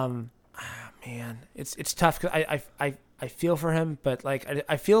 Man, it's tough, because I feel for him, but like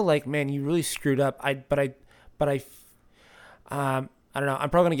I feel like, man, you really screwed up. I don't know. I'm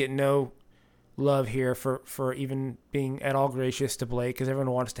probably gonna get no love here for even being at all gracious to Blake, because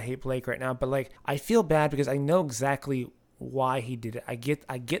everyone wants to hate Blake right now. But like, I feel bad because I know exactly why he did it. I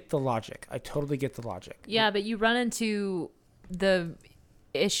get the logic. I totally get the logic. Yeah, but you run into the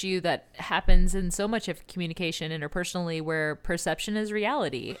issue that happens in so much of communication interpersonally, where perception is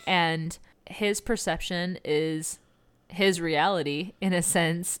reality, and his perception is his reality, in a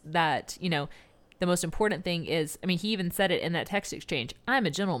sense that, the most important thing is, he even said it in that text exchange, I'm a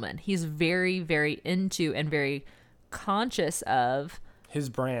gentleman. He's very, very into and very conscious of his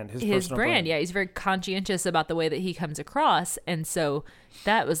brand, his brand. brand. Yeah, he's very conscientious about the way that he comes across. And so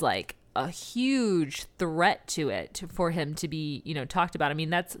that was like a huge threat to it, for him to be, talked about.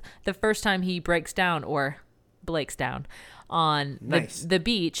 That's the first time he breaks down, or Blake's down, on the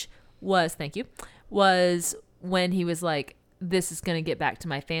beach was when he was like, this is going to get back to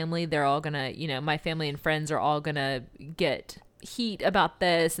my family. They're all going to, my family and friends are all going to get heat about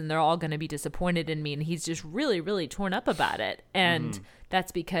this, and they're all going to be disappointed in me. And he's just really, really torn up about it. And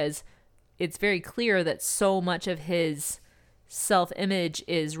that's because it's very clear that so much of his self-image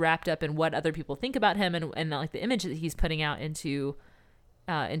is wrapped up in what other people think about him, and like the image that he's putting out into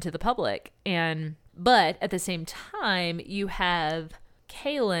the public. But at the same time, you have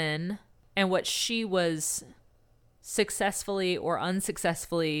Kaylin and what she was successfully or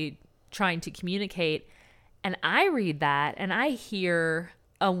unsuccessfully trying to communicate. And I read that and I hear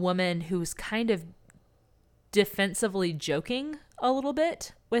a woman who's kind of defensively joking a little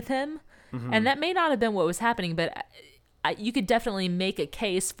bit with him. Mm-hmm. And that may not have been what was happening, but you could definitely make a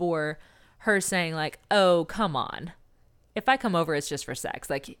case for her saying like, oh, come on. If I come over, it's just for sex.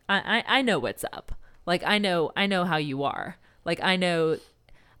 Like, I know what's up. Like, I know how you are. Like, I know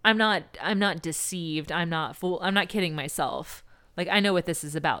I'm not deceived. I'm not kidding myself. Like, I know what this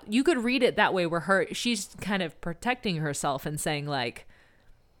is about. You could read it that way, where she's kind of protecting herself and saying like,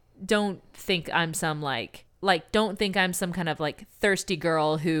 don't think I'm some don't think I'm some kind of like thirsty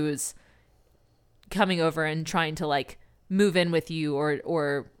girl who's coming over and trying to like move in with you,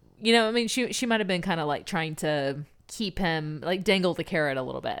 or she might have been kind of like trying to keep him, like dangle the carrot a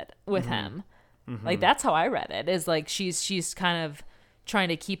little bit with him. Mm-hmm. Like, that's how I read it, is like she's kind of trying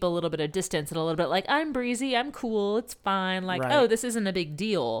to keep a little bit of distance and a little bit like, I'm breezy, I'm cool, it's fine. Like, right. Oh, this isn't a big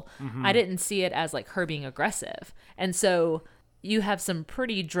deal. Mm-hmm. I didn't see it as like her being aggressive. And so you have some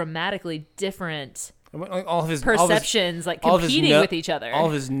pretty dramatically different Like all of his perceptions, like competing with each other. All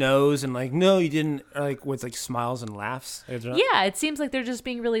of his no's and like, no, you didn't, like with like smiles and laughs. Yeah, it seems like they're just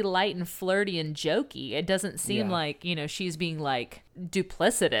being really light and flirty and jokey. It doesn't seem like, she's being like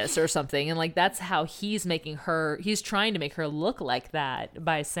duplicitous or something. And like, that's how he's trying to make her look like that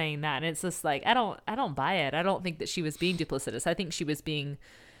by saying that. And it's just like, I don't buy it. I don't think that she was being duplicitous. I think she was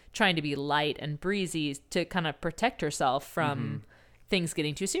trying to be light and breezy to kind of protect herself from things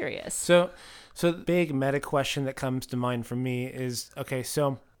getting too serious. So the big meta question that comes to mind for me is, okay,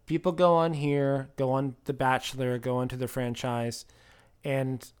 so people go on here, go on The Bachelor, go onto the franchise,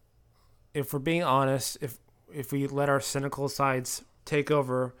 and if we're being honest, if we let our cynical sides take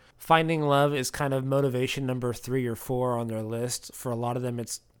over, finding love is kind of motivation number 3 or 4 on their list. For a lot of them,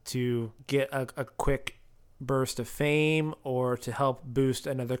 it's to get a quick burst of fame or to help boost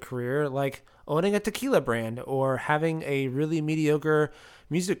another career, like owning a tequila brand or having a really mediocre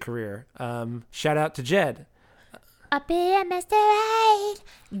music career. Shout out to Jed. I'll be a Mr. Right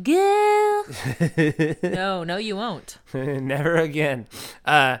girl. No, you won't. Never again.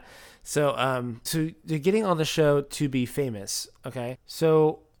 So you're getting on the show to be famous, okay?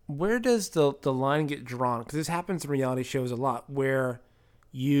 So where does the line get drawn? Because this happens in reality shows a lot, where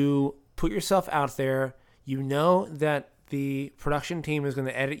you put yourself out there, you know that the production team is going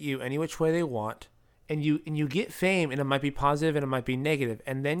to edit you any which way they want, and you get fame, and it might be positive and it might be negative,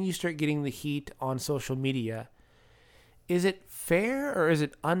 and then you start getting the heat on social media. Is it fair or is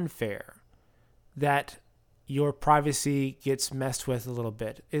it unfair that your privacy gets messed with a little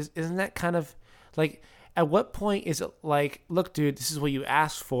bit? Isn't that kind of like, at what point is it like, look, dude, this is what you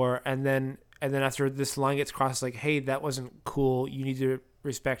asked for, and then after this line gets crossed, like, hey, that wasn't cool, you need to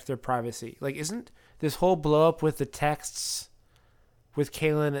respect their privacy? Like, isn't this whole blow up with the texts with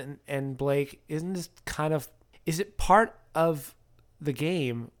Kaylin and Blake, isn't this kind of, is it part of the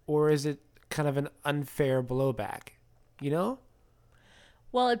game, or is it kind of an unfair blowback?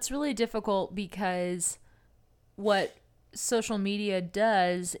 Well, it's really difficult because what social media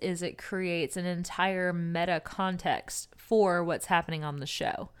does is it creates an entire meta context for what's happening on the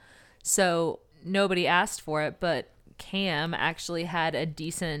show. So nobody asked for it, but Cam actually had a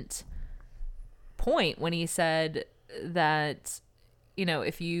decent point when he said that,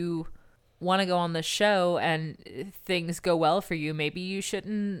 if you want to go on the show and things go well for you, maybe you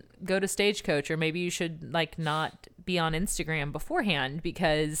shouldn't go to Stagecoach, or maybe you should like not be on Instagram beforehand,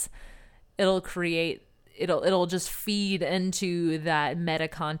 because it'll just feed into that meta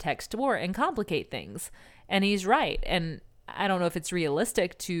context more and complicate things. And he's right. And I don't know if it's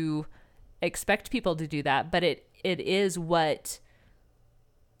realistic to expect people to do that, but it is what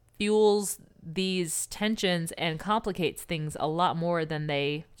fuels these tensions and complicates things a lot more than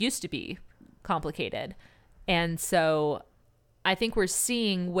they used to be complicated. And so I think we're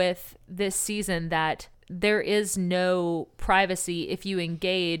seeing with this season that there is no privacy if you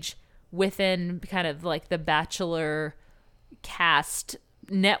engage within kind of like the Bachelor cast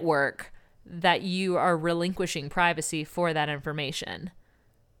network, that you are relinquishing privacy for that information.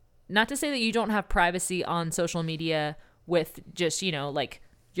 Not to say that you don't have privacy on social media with just, like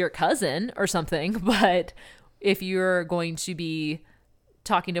your cousin or something, but if you're going to be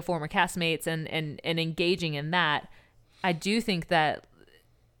talking to former castmates and engaging in that, I do think that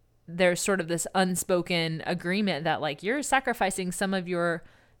there's sort of this unspoken agreement that like you're sacrificing some of your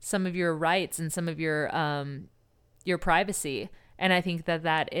rights and some of your privacy. And I think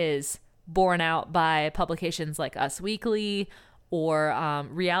that is borne out by publications like Us Weekly, or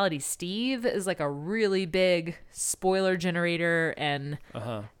Reality Steve is like a really big spoiler generator and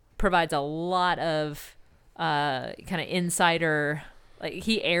provides a lot of kind of insider, like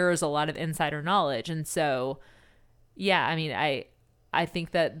he airs a lot of insider knowledge. And so, yeah, I mean, I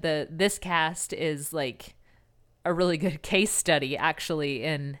think that this cast is like a really good case study actually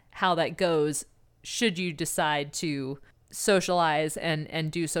in how that goes should you decide to socialize and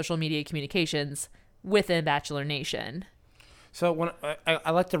do social media communications within Bachelor Nation. So when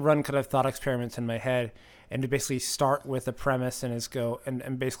I like to run kind of thought experiments in my head, and to basically start with a premise and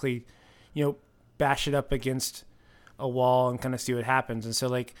and basically, bash it up against a wall and kind of see what happens. And so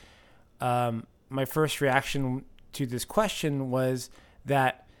like, my first reaction to this question was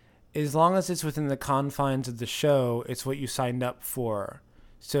that as long as it's within the confines of the show, it's what you signed up for.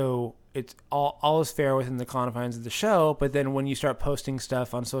 So it's all is fair within the confines of the show. But then when you start posting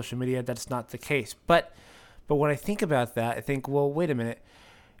stuff on social media, that's not the case. But when I think about that, I think, well, wait a minute.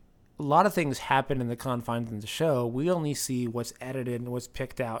 A lot of things happen in the confines of the show. We only see what's edited and what's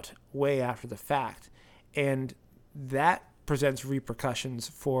picked out way after the fact. And that presents repercussions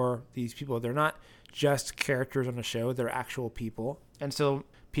for these people. They're not just characters on a show, they're actual people. And so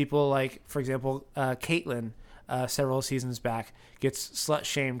people like, for example, Caitlyn, several seasons back, gets slut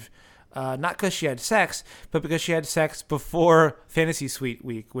shamed, not because she had sex, but because she had sex before Fantasy Suite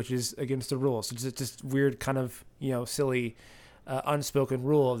Week, which is against the rules. It's just weird kind of, silly, unspoken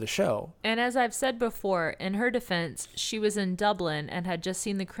rule of the show. And as I've said before, in her defense, she was in Dublin and had just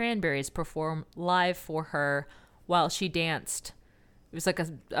seen the Cranberries perform live for her while she danced. It was like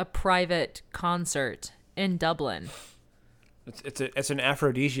a private concert in Dublin. It's an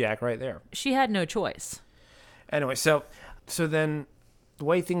aphrodisiac right there. She had no choice. Anyway, so then the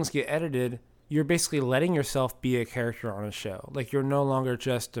way things get edited, you're basically letting yourself be a character on a show. Like, you're no longer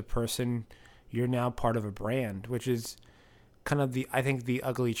just a person, you're now part of a brand, which is kind of the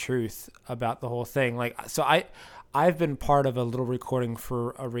ugly truth about the whole thing. Like, so I've been part of a little recording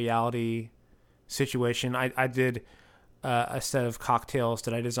for a reality situation. I did a set of cocktails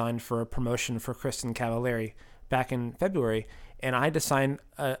that I designed for a promotion for Kristen Cavallari back in February, and I had to sign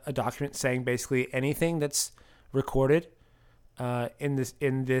a document saying basically anything that's recorded in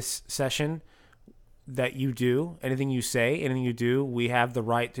this session that you do, anything you say, anything you do, we have the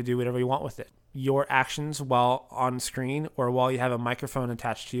right to do whatever you want with it. Your actions while on screen or while you have a microphone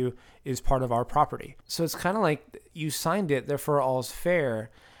attached to you is part of our property. So it's kind of like you signed it, therefore all's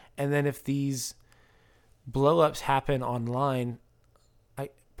fair. And then if these blow-ups happen online,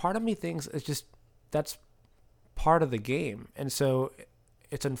 part of me thinks it's just that's part of the game. And so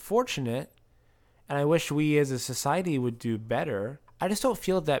it's unfortunate, and I wish we as a society would do better. I just don't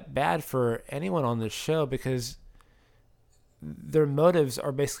feel that bad for anyone on this show because their motives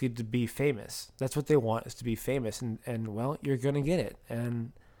are basically to be famous. That's what they want, is to be famous. And well, you're going to get it.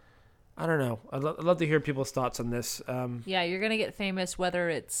 And I don't know. I'd love to hear people's thoughts on this. Yeah, you're going to get famous whether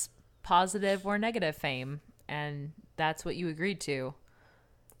it's positive or negative fame. And that's what you agreed to.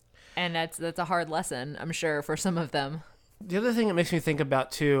 And that's a hard lesson, I'm sure, for some of them. The other thing it makes me think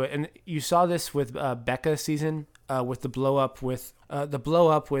about too, and you saw this with Becca's season, with the blow up with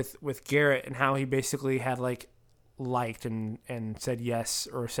Garrett, and how he basically had liked and said yes,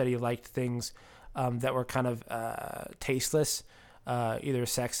 or said he liked things that were kind of tasteless, either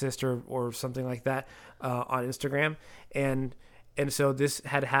sexist or something like that on Instagram, and so this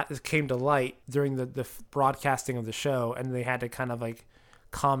this came to light during the broadcasting of the show, and they had to kind of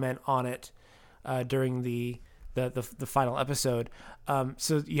comment on it during the final episode.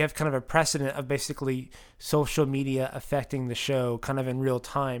 So you have kind of a precedent of basically social media affecting the show kind of in real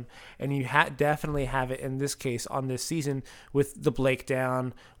time. And you definitely have it in this case on this season with the Blake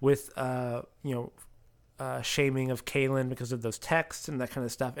down, with, shaming of Kaylin because of those texts and that kind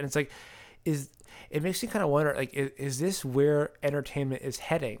of stuff. And it's it makes you kind of wonder, is this where entertainment is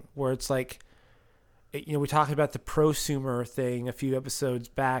heading? Where it's we talked about the prosumer thing a few episodes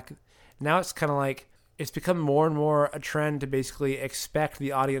back. Now it's kind of it's become more and more a trend to basically expect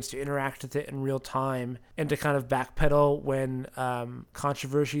the audience to interact with it in real time and to kind of backpedal when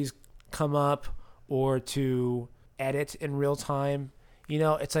controversies come up, or to edit in real time.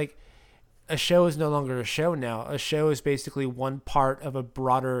 It's a show is no longer a show now. A show is basically one part of a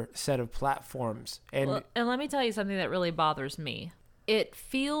broader set of platforms. And let me tell you something that really bothers me. It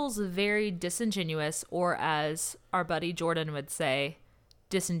feels very disingenuous, or as our buddy Jordan would say,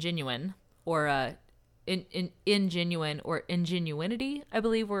 disingenuine, or ingenuine, or ingenuinity, I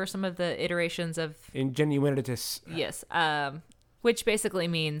believe were some of the iterations of ingenuinitas. Yes, which basically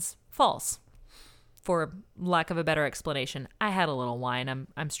means false, for lack of a better explanation. I had a little wine.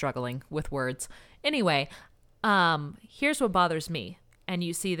 I'm struggling with words. Anyway, here's what bothers me, and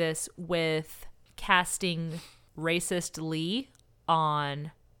you see this with casting racist Lee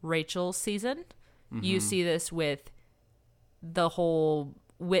on Rachel's season. Mm-hmm. You see this with the whole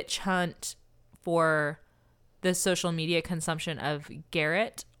witch hunt for the social media consumption of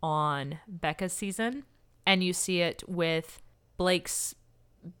Garrett on Becca's season. And you see it with Blake's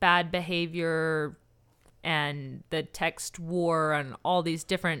bad behavior and the text war and all these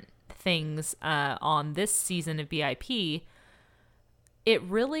different things on this season of BIP. It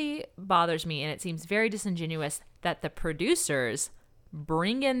really bothers me, and it seems very disingenuous that the producers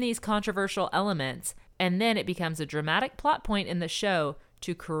bring in these controversial elements, and then it becomes a dramatic plot point in the show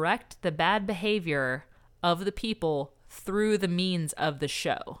to correct the bad behavior of the people through the means of the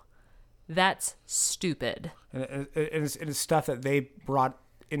show. That's stupid. And it's stuff that they brought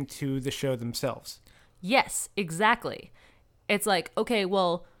into the show themselves. Yes, exactly. It's okay,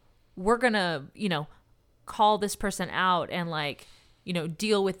 well, we're going to, call this person out and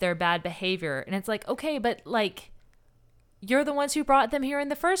deal with their bad behavior. And it's okay, but you're the ones who brought them here in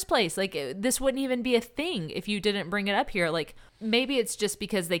the first place. Like, this wouldn't even be a thing if you didn't bring it up here. Like, maybe it's just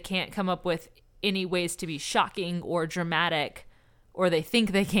because they can't come up with any ways to be shocking or dramatic, or they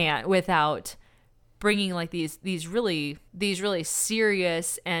think they can't, without bringing like these really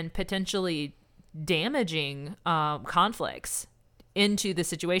serious and potentially damaging conflicts into the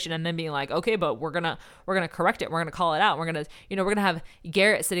situation, and then being like, okay, but we're gonna correct it, we're gonna call it out, we're gonna have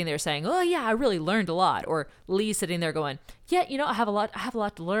Garrett sitting there saying, oh yeah, I really learned a lot, or Lee sitting there going, yeah, I have a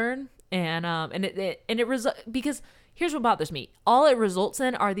lot to learn, because here's what bothers me: all it results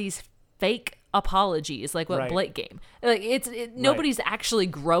in are these fake apologies, like what Blake gave. Like, nobody's actually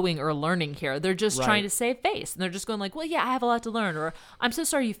growing or learning here. They're just trying to save face, and they're just going like, well, yeah, I have a lot to learn, or I'm so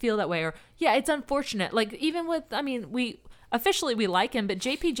sorry you feel that way, or yeah, it's unfortunate. Like, even with, I mean, we like him, but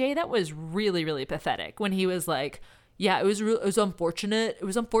JPJ, that was really, really pathetic when he was like, yeah, it was unfortunate. It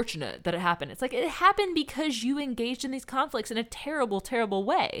was unfortunate that it happened. It's like, it happened because you engaged in these conflicts in a terrible, terrible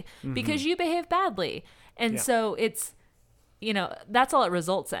way, because you behaved badly. And so it's, that's all it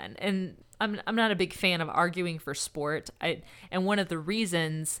results in. And I'm not a big fan of arguing for sport. And one of the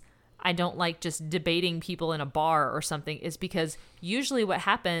reasons I don't like just debating people in a bar or something is because usually what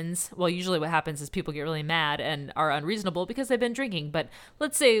happens is people get really mad and are unreasonable because they've been drinking. But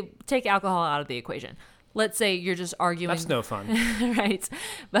let's say, take alcohol out of the equation. Let's say you're just arguing. That's no fun. Right.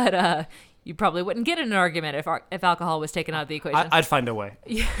 But you probably wouldn't get in an argument if alcohol was taken out of the equation. I'd find a way.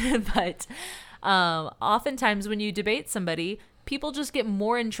 Yeah, but oftentimes when you debate somebody, people just get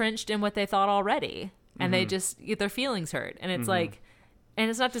more entrenched in what they thought already, and they just get their feelings hurt. And it's like, and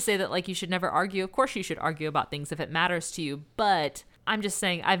it's not to say that like you should never argue. Of course you should argue about things if it matters to you. But I'm just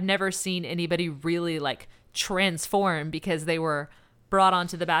saying, I've never seen anybody really like transform because they were brought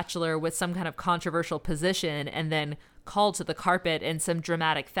onto The Bachelor with some kind of controversial position and then called to the carpet in some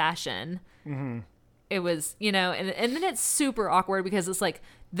dramatic fashion. It was, and then it's super awkward because it's like,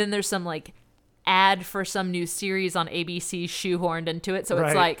 then there's some like ad for some new series on ABC shoehorned into it. So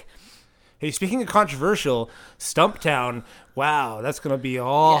it's like, hey, speaking of controversial, Stumptown, wow, that's going to be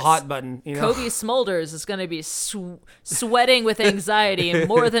all hot button. Kobe Smulders is going to be sweating with anxiety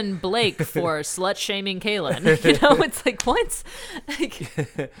more than Blake for slut-shaming Kaylin. It's like, what? Like,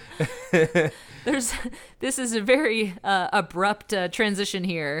 this is a very abrupt transition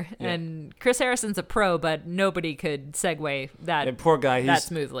here. Yeah. And Chris Harrison's a pro, but nobody could segue that, and poor guy, that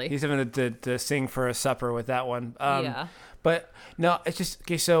smoothly. He's having to sing for a supper with that one. But no, it's just,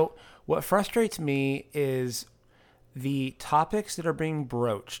 okay, so what frustrates me is the topics that are being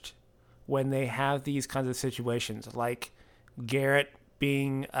broached when they have these kinds of situations, like Garrett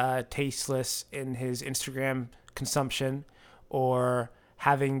being tasteless in his Instagram consumption, or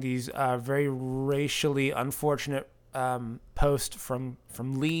having these very racially unfortunate posts from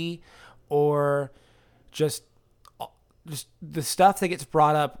Lee, or just the stuff that gets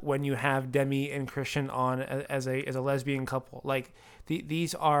brought up when you have Demi and Christian on as a lesbian couple. Like,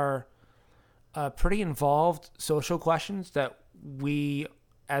 these are pretty involved social questions that we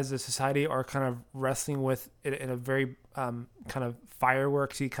as a society are kind of wrestling with in a very kind of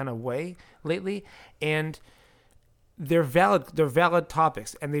fireworksy kind of way lately. And they're valid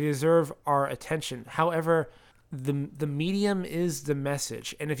topics and they deserve our attention. However, the medium is the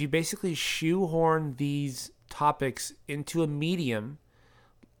message. And if you basically shoehorn these topics into a medium,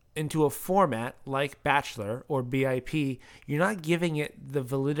 into a format like Bachelor or BIP, you're not giving it the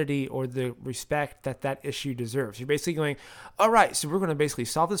validity or the respect that issue deserves. You're basically going, all right, so we're going to basically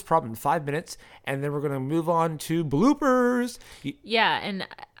solve this problem in 5 minutes, and then we're going to move on to bloopers. Yeah, and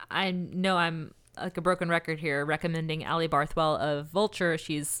I know I'm like a broken record here recommending Ali Barthwell of Vulture.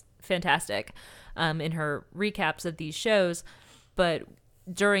 She's fantastic in her recaps of these shows, but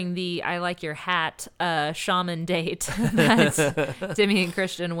during the I Like Your Hat shaman date that Demi and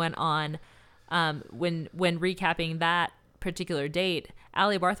Christian went on, when recapping that particular date,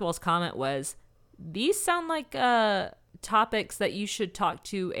 Ali Barthwell's comment was, these sound like topics that you should talk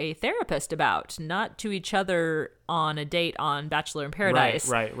to a therapist about, not to each other on a date on Bachelor in Paradise.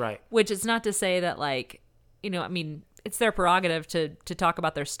 Right. Which is not to say that, like, I mean, it's their prerogative to talk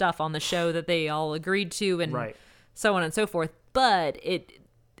about their stuff on the show that they all agreed to, and so on and so forth. But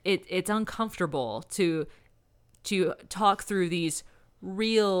it's uncomfortable to talk through these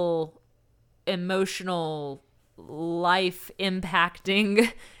real emotional, life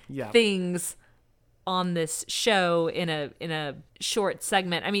impacting things on this show in a short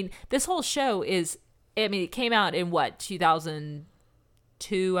segment. I mean, this whole show it came out in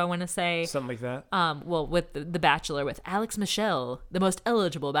 2002, I want to say, something like that. Well, with the Bachelor, with Alex Michel, the most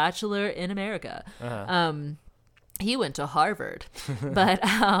eligible bachelor in America. He went to Harvard, but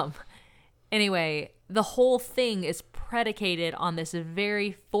Anyway, the whole thing is predicated on this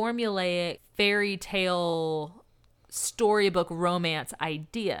very formulaic fairy tale storybook romance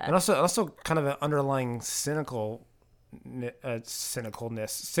idea. And also kind of an underlying cynicism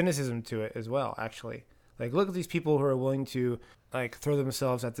to it as well, actually. Like, look at these people who are willing to, like, throw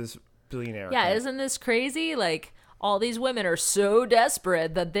themselves at this billionaire. Yeah, isn't this crazy? Like, all these women are so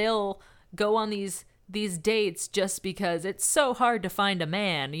desperate that they'll go on these dates just because it's so hard to find a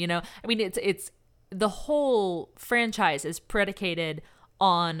man, you know? I mean, it's the whole franchise is predicated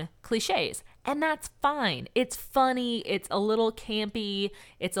on cliches, and that's fine. It's funny, it's a little campy,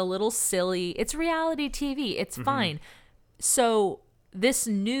 it's a little silly, it's reality TV, it's fine. So this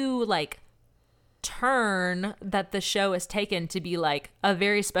new, like, turn that the show has taken to be like a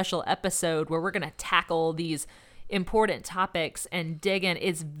very special episode where we're gonna tackle these important topics and dig in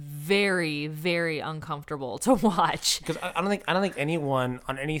is very, very uncomfortable to watch. Because I don't think anyone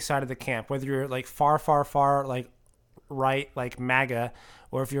on any side of the camp, whether you're like far like right, like MAGA,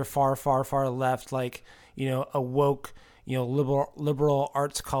 or if you're far left, like, you know, a woke, you know, liberal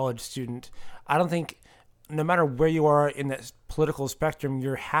arts college student, I don't think, no matter where you are in that political spectrum,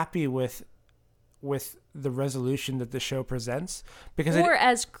 you're happy with the resolution that the show presents, because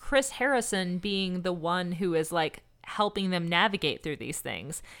as Chris Harrison being the one who is like helping them navigate through these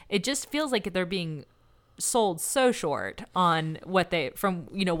things, it just feels like they're being sold so short on what they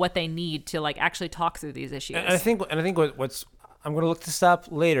need to like actually talk through these issues. And I think what's I'm going to look this up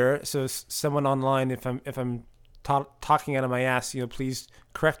later, so someone online, if I'm talking out of my ass, you know, please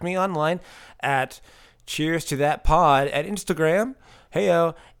correct me online at Cheers to That Pod at Instagram.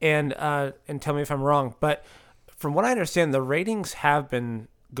 Heyo, and tell me if I'm wrong. But from what I understand, the ratings have been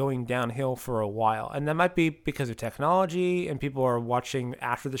going downhill for a while. And that might be because of technology and people are watching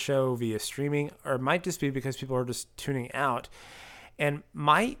after the show via streaming, or it might just be because people are just tuning out. And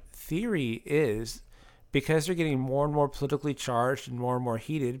my theory is, because they're getting more and more politically charged and more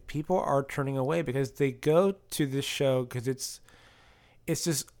heated, people are turning away because they go to this show because it's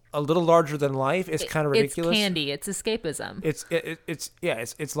just a little larger than life. It's kind of ridiculous. It's candy. It's escapism.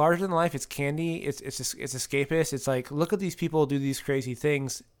 It's larger than life. It's candy. It's escapist. It's like, look at these people do these crazy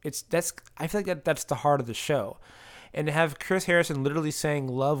things. I feel like that's the heart of the show, and to have Chris Harrison literally saying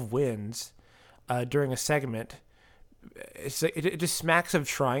 "love wins" during a segment, it's like, it just smacks of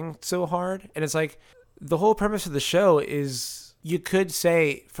trying so hard. And it's like, the whole premise of the show is, you could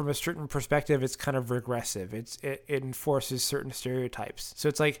say from a certain perspective, it's kind of regressive. It enforces certain stereotypes. So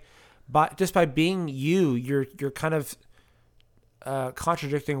it's like, just by being you're kind of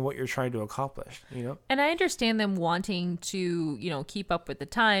contradicting what you're trying to accomplish, you know? And I understand them wanting to, you know, keep up with the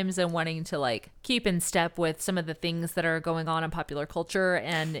times and wanting to like keep in step with some of the things that are going on in popular culture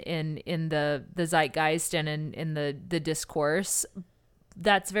and in the zeitgeist and in the discourse.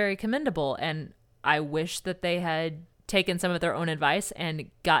 That's very commendable. And I wish that they had taken some of their own advice and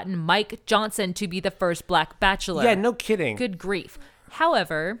gotten Mike Johnson to be the first Black Bachelor. Yeah, no kidding. Good grief.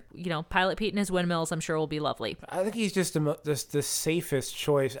 However, you know, Pilot Pete and his windmills, I'm sure, will be lovely. I think he's just the safest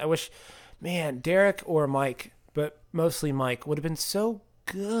choice. I wish, man, Derek or Mike, but mostly Mike, would have been so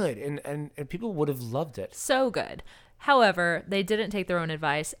good, and people would have loved it. So good. However, they didn't take their own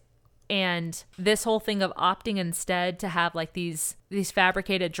advice. And this whole thing of opting instead to have like these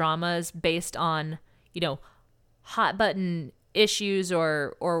fabricated dramas based on, you know, hot button issues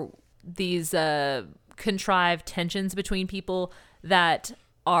or these contrived tensions between people that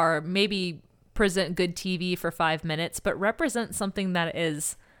are maybe present good TV for 5 minutes, but represent something that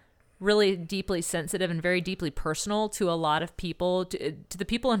is really deeply sensitive and very deeply personal to a lot of people, to the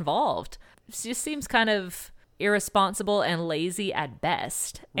people involved. It just seems kind of irresponsible and lazy at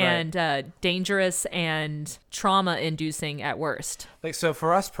best, right, and dangerous and trauma-inducing at worst. Like, so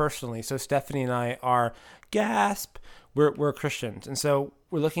for us personally, so Stephanie and I are, gasp, we're Christians, and so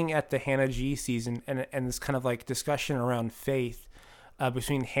we're looking at the Hannah G season, and this kind of like discussion around faith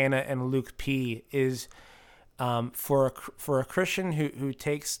between Hannah and Luke P is for a Christian who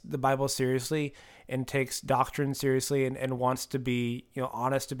takes the Bible seriously and takes doctrine seriously and wants to be, you know,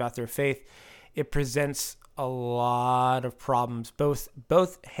 honest about their faith. It presents a lot of problems.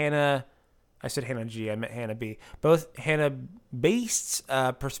 Both Hannah, I said Hannah G, I meant Hannah B. Both Hannah Beast's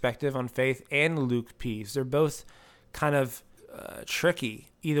perspective on faith and Luke P's, they're both kind of tricky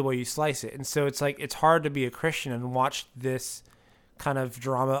either way you slice it. And so it's like, it's hard to be a Christian and watch this kind of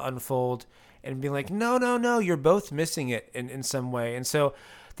drama unfold and be like, no, you're both missing it in some way. And so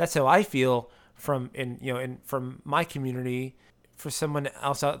that's how I feel from my community. For someone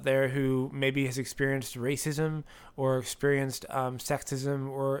else out there who maybe has experienced racism or experienced sexism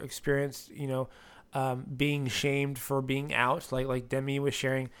or experienced, you know, being shamed for being out, like Demi was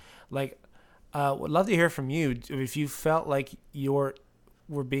sharing, like, Would love to hear from you if you felt like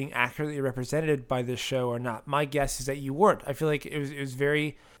were being accurately represented by this show or not. My guess is that you weren't. I feel like it was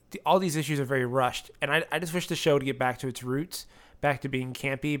very, all these issues are very rushed, and I just wish the show to get back to its roots, back to being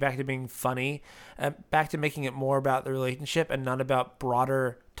campy, back to being funny, back to making it more about the relationship and not about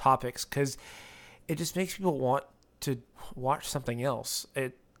broader topics, because it just makes people want to watch something else.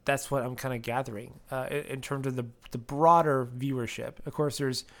 That's what I'm kind of gathering in terms of the broader viewership. Of course,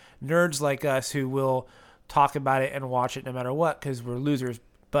 there's nerds like us who will talk about it and watch it no matter what because we're losers,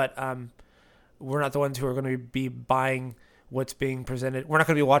 but we're not the ones who are going to be buying what's being presented. We're not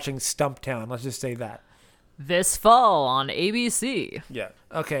going to be watching Stumptown, let's just say that. This fall on ABC. Yeah.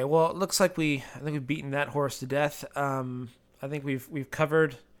 Okay, well, it looks like I think we've beaten that horse to death. I think we've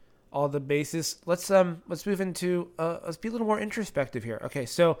covered all the bases. Let's move into let's be a little more introspective here. Okay,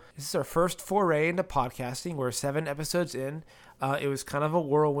 so this is our first foray into podcasting. We're 7 episodes in. It was kind of a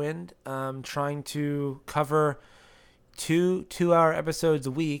whirlwind, trying to cover 2-hour episodes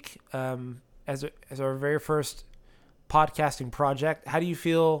a week as our very first podcasting project. How do you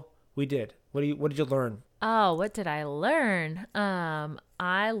feel we did? What did you learn? Oh, what did I learn?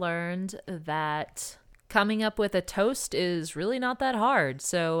 I learned that coming up with a toast is really not that hard.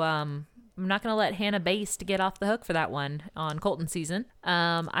 So I'm not going to let Hannah Baste get off the hook for that one on Colton season.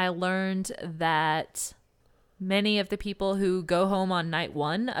 I learned that many of the people who go home on night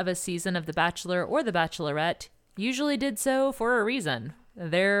 1 of a season of The Bachelor or The Bachelorette usually did so for a reason.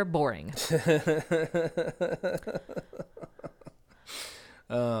 They're boring.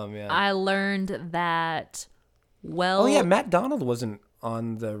 Oh, man. I learned that, well... Oh, yeah, Matt Donald wasn't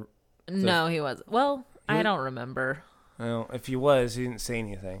on the... No, he wasn't. Well, I don't remember. Well, if he was, he didn't say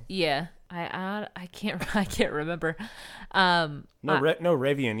anything. Yeah, I can't remember. No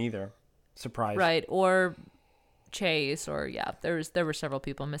Ravian either. Surprise. Right, or Chase, or yeah, there were several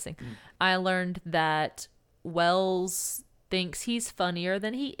people missing. I learned that Wells thinks he's funnier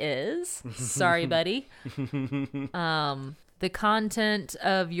than he is. Sorry, buddy. The content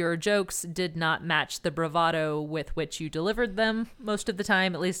of your jokes did not match the bravado with which you delivered them most of the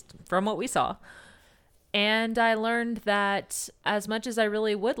time, at least from what we saw. And I learned that as much as I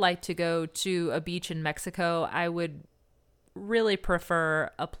really would like to go to a beach in Mexico, I would really prefer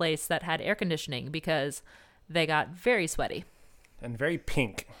a place that had air conditioning because they got very sweaty. And very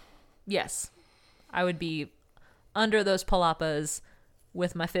pink. Yes. I would be under those palapas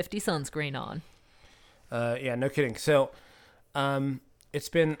with my 50 sunscreen on. Yeah, no kidding. So it's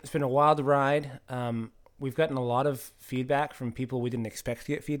been a wild ride. We've gotten a lot of feedback from people we didn't expect to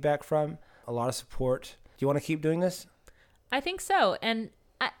get feedback from. A lot of support. Do you want to keep doing this? I think so. And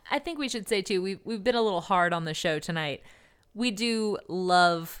I think we should say, too, we've been a little hard on the show tonight. We do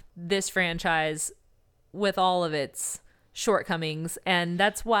love this franchise with all of its shortcomings, and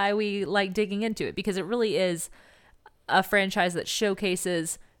that's why we like digging into it, because it really is a franchise that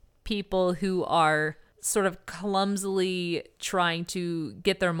showcases people who are sort of clumsily trying to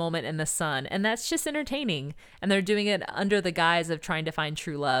get their moment in the sun, and that's just entertaining. And they're doing it under the guise of trying to find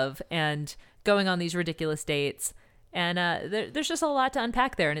true love and going on these ridiculous dates, and there's just a lot to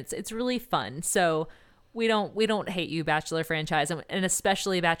unpack there, and it's really fun. So we don't hate you, Bachelor franchise, and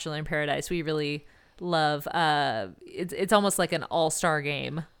especially Bachelor in Paradise. We really love. It's almost like an all-star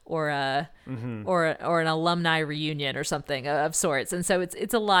game or an alumni reunion or something of sorts, and so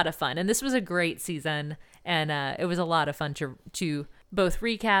it's a lot of fun. And this was a great season, and it was a lot of fun to both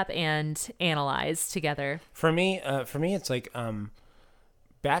recap and analyze together. For me, it's like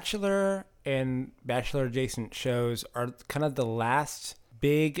Bachelor and Bachelor adjacent shows are kind of the last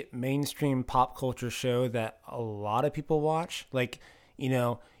big mainstream pop culture show that a lot of people watch. Like,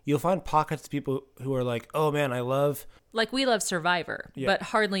 you'll find pockets of people who are like, oh man, I love... Like, we love Survivor, but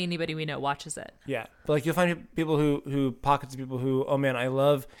hardly anybody we know watches it. Yeah, but like you'll find people who pockets of people who, oh man, I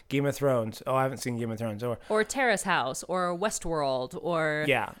love Game of Thrones. Oh, I haven't seen Game of Thrones. Or Terrace House, or Westworld, or...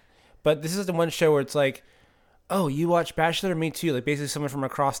 Yeah, but this is the one show where it's like, oh, you watch Bachelor? Me too. Like, basically someone from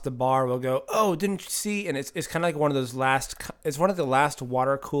across the bar will go, oh, didn't you see? And it's kind of like one of the last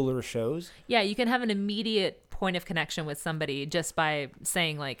water cooler shows. Yeah, you can have an immediate point of connection with somebody just by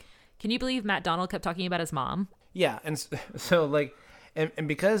saying, like, can you believe Matt Donald kept talking about his mom? Yeah, and so like, and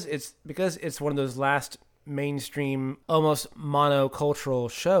because it's one of those last mainstream, almost monocultural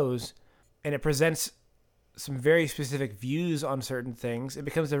shows, and it presents some very specific views on certain things, it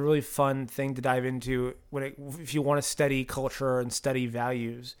becomes a really fun thing to dive into if you want to study culture and study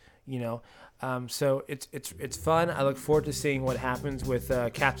values, So it's fun. I look forward to seeing what happens with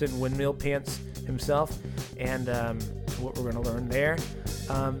Captain Windmill Pants himself, and to what we're going to learn there.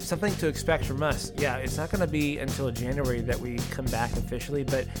 Something to expect from us. Yeah, it's not going to be until January that we come back officially,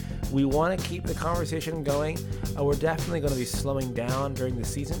 but we want to keep the conversation going. We're definitely going to be slowing down during the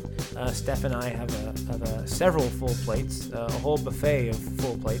season. Steph and I have several full plates, a whole buffet of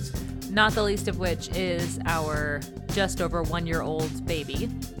full plates. Not the least of which is our just over 1-year-old baby,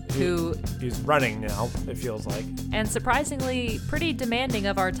 who's running now, it feels like. And surprisingly pretty demanding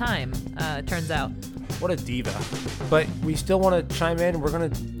of our time, turns out. What a diva. But we still want to chime in. We're going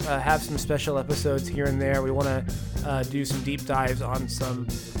to have some special episodes here and there. We want to do some deep dives on some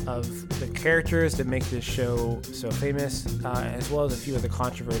of the characters that make this show so famous, as well as a few of the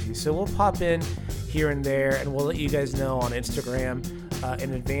controversies. So we'll pop in here and there, and we'll let you guys know on Instagram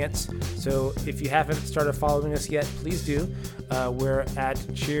in advance. So if you haven't started following us yet, please do. We're at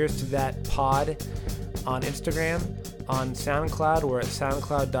Cheers to That Pod on Instagram. On SoundCloud, we're at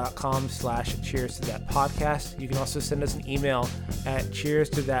soundcloud.com/cheers to that podcast. You can also send us an email at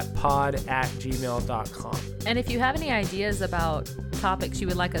cheerstothatpod@gmail.com. And if you have any ideas about topics you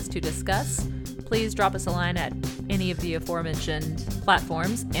would like us to discuss, please drop us a line at any of the aforementioned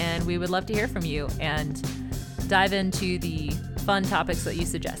platforms, and we would love to hear from you and dive into the fun topics that you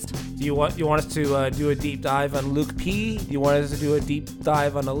suggest. Do you want us to do a deep dive on Luke P? Do you want us to do a deep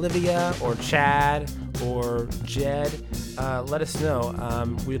dive on Olivia or Chad or Jed? Let us know.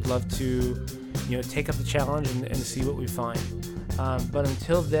 We'd love to, take up the challenge and see what we find. But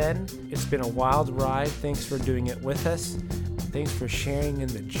until then, it's been a wild ride. Thanks for doing it with us. Thanks for sharing in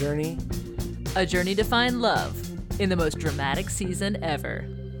the journey. A journey to find love in the most dramatic season ever.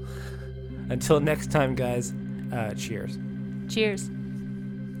 Until next time, guys. Cheers. Cheers.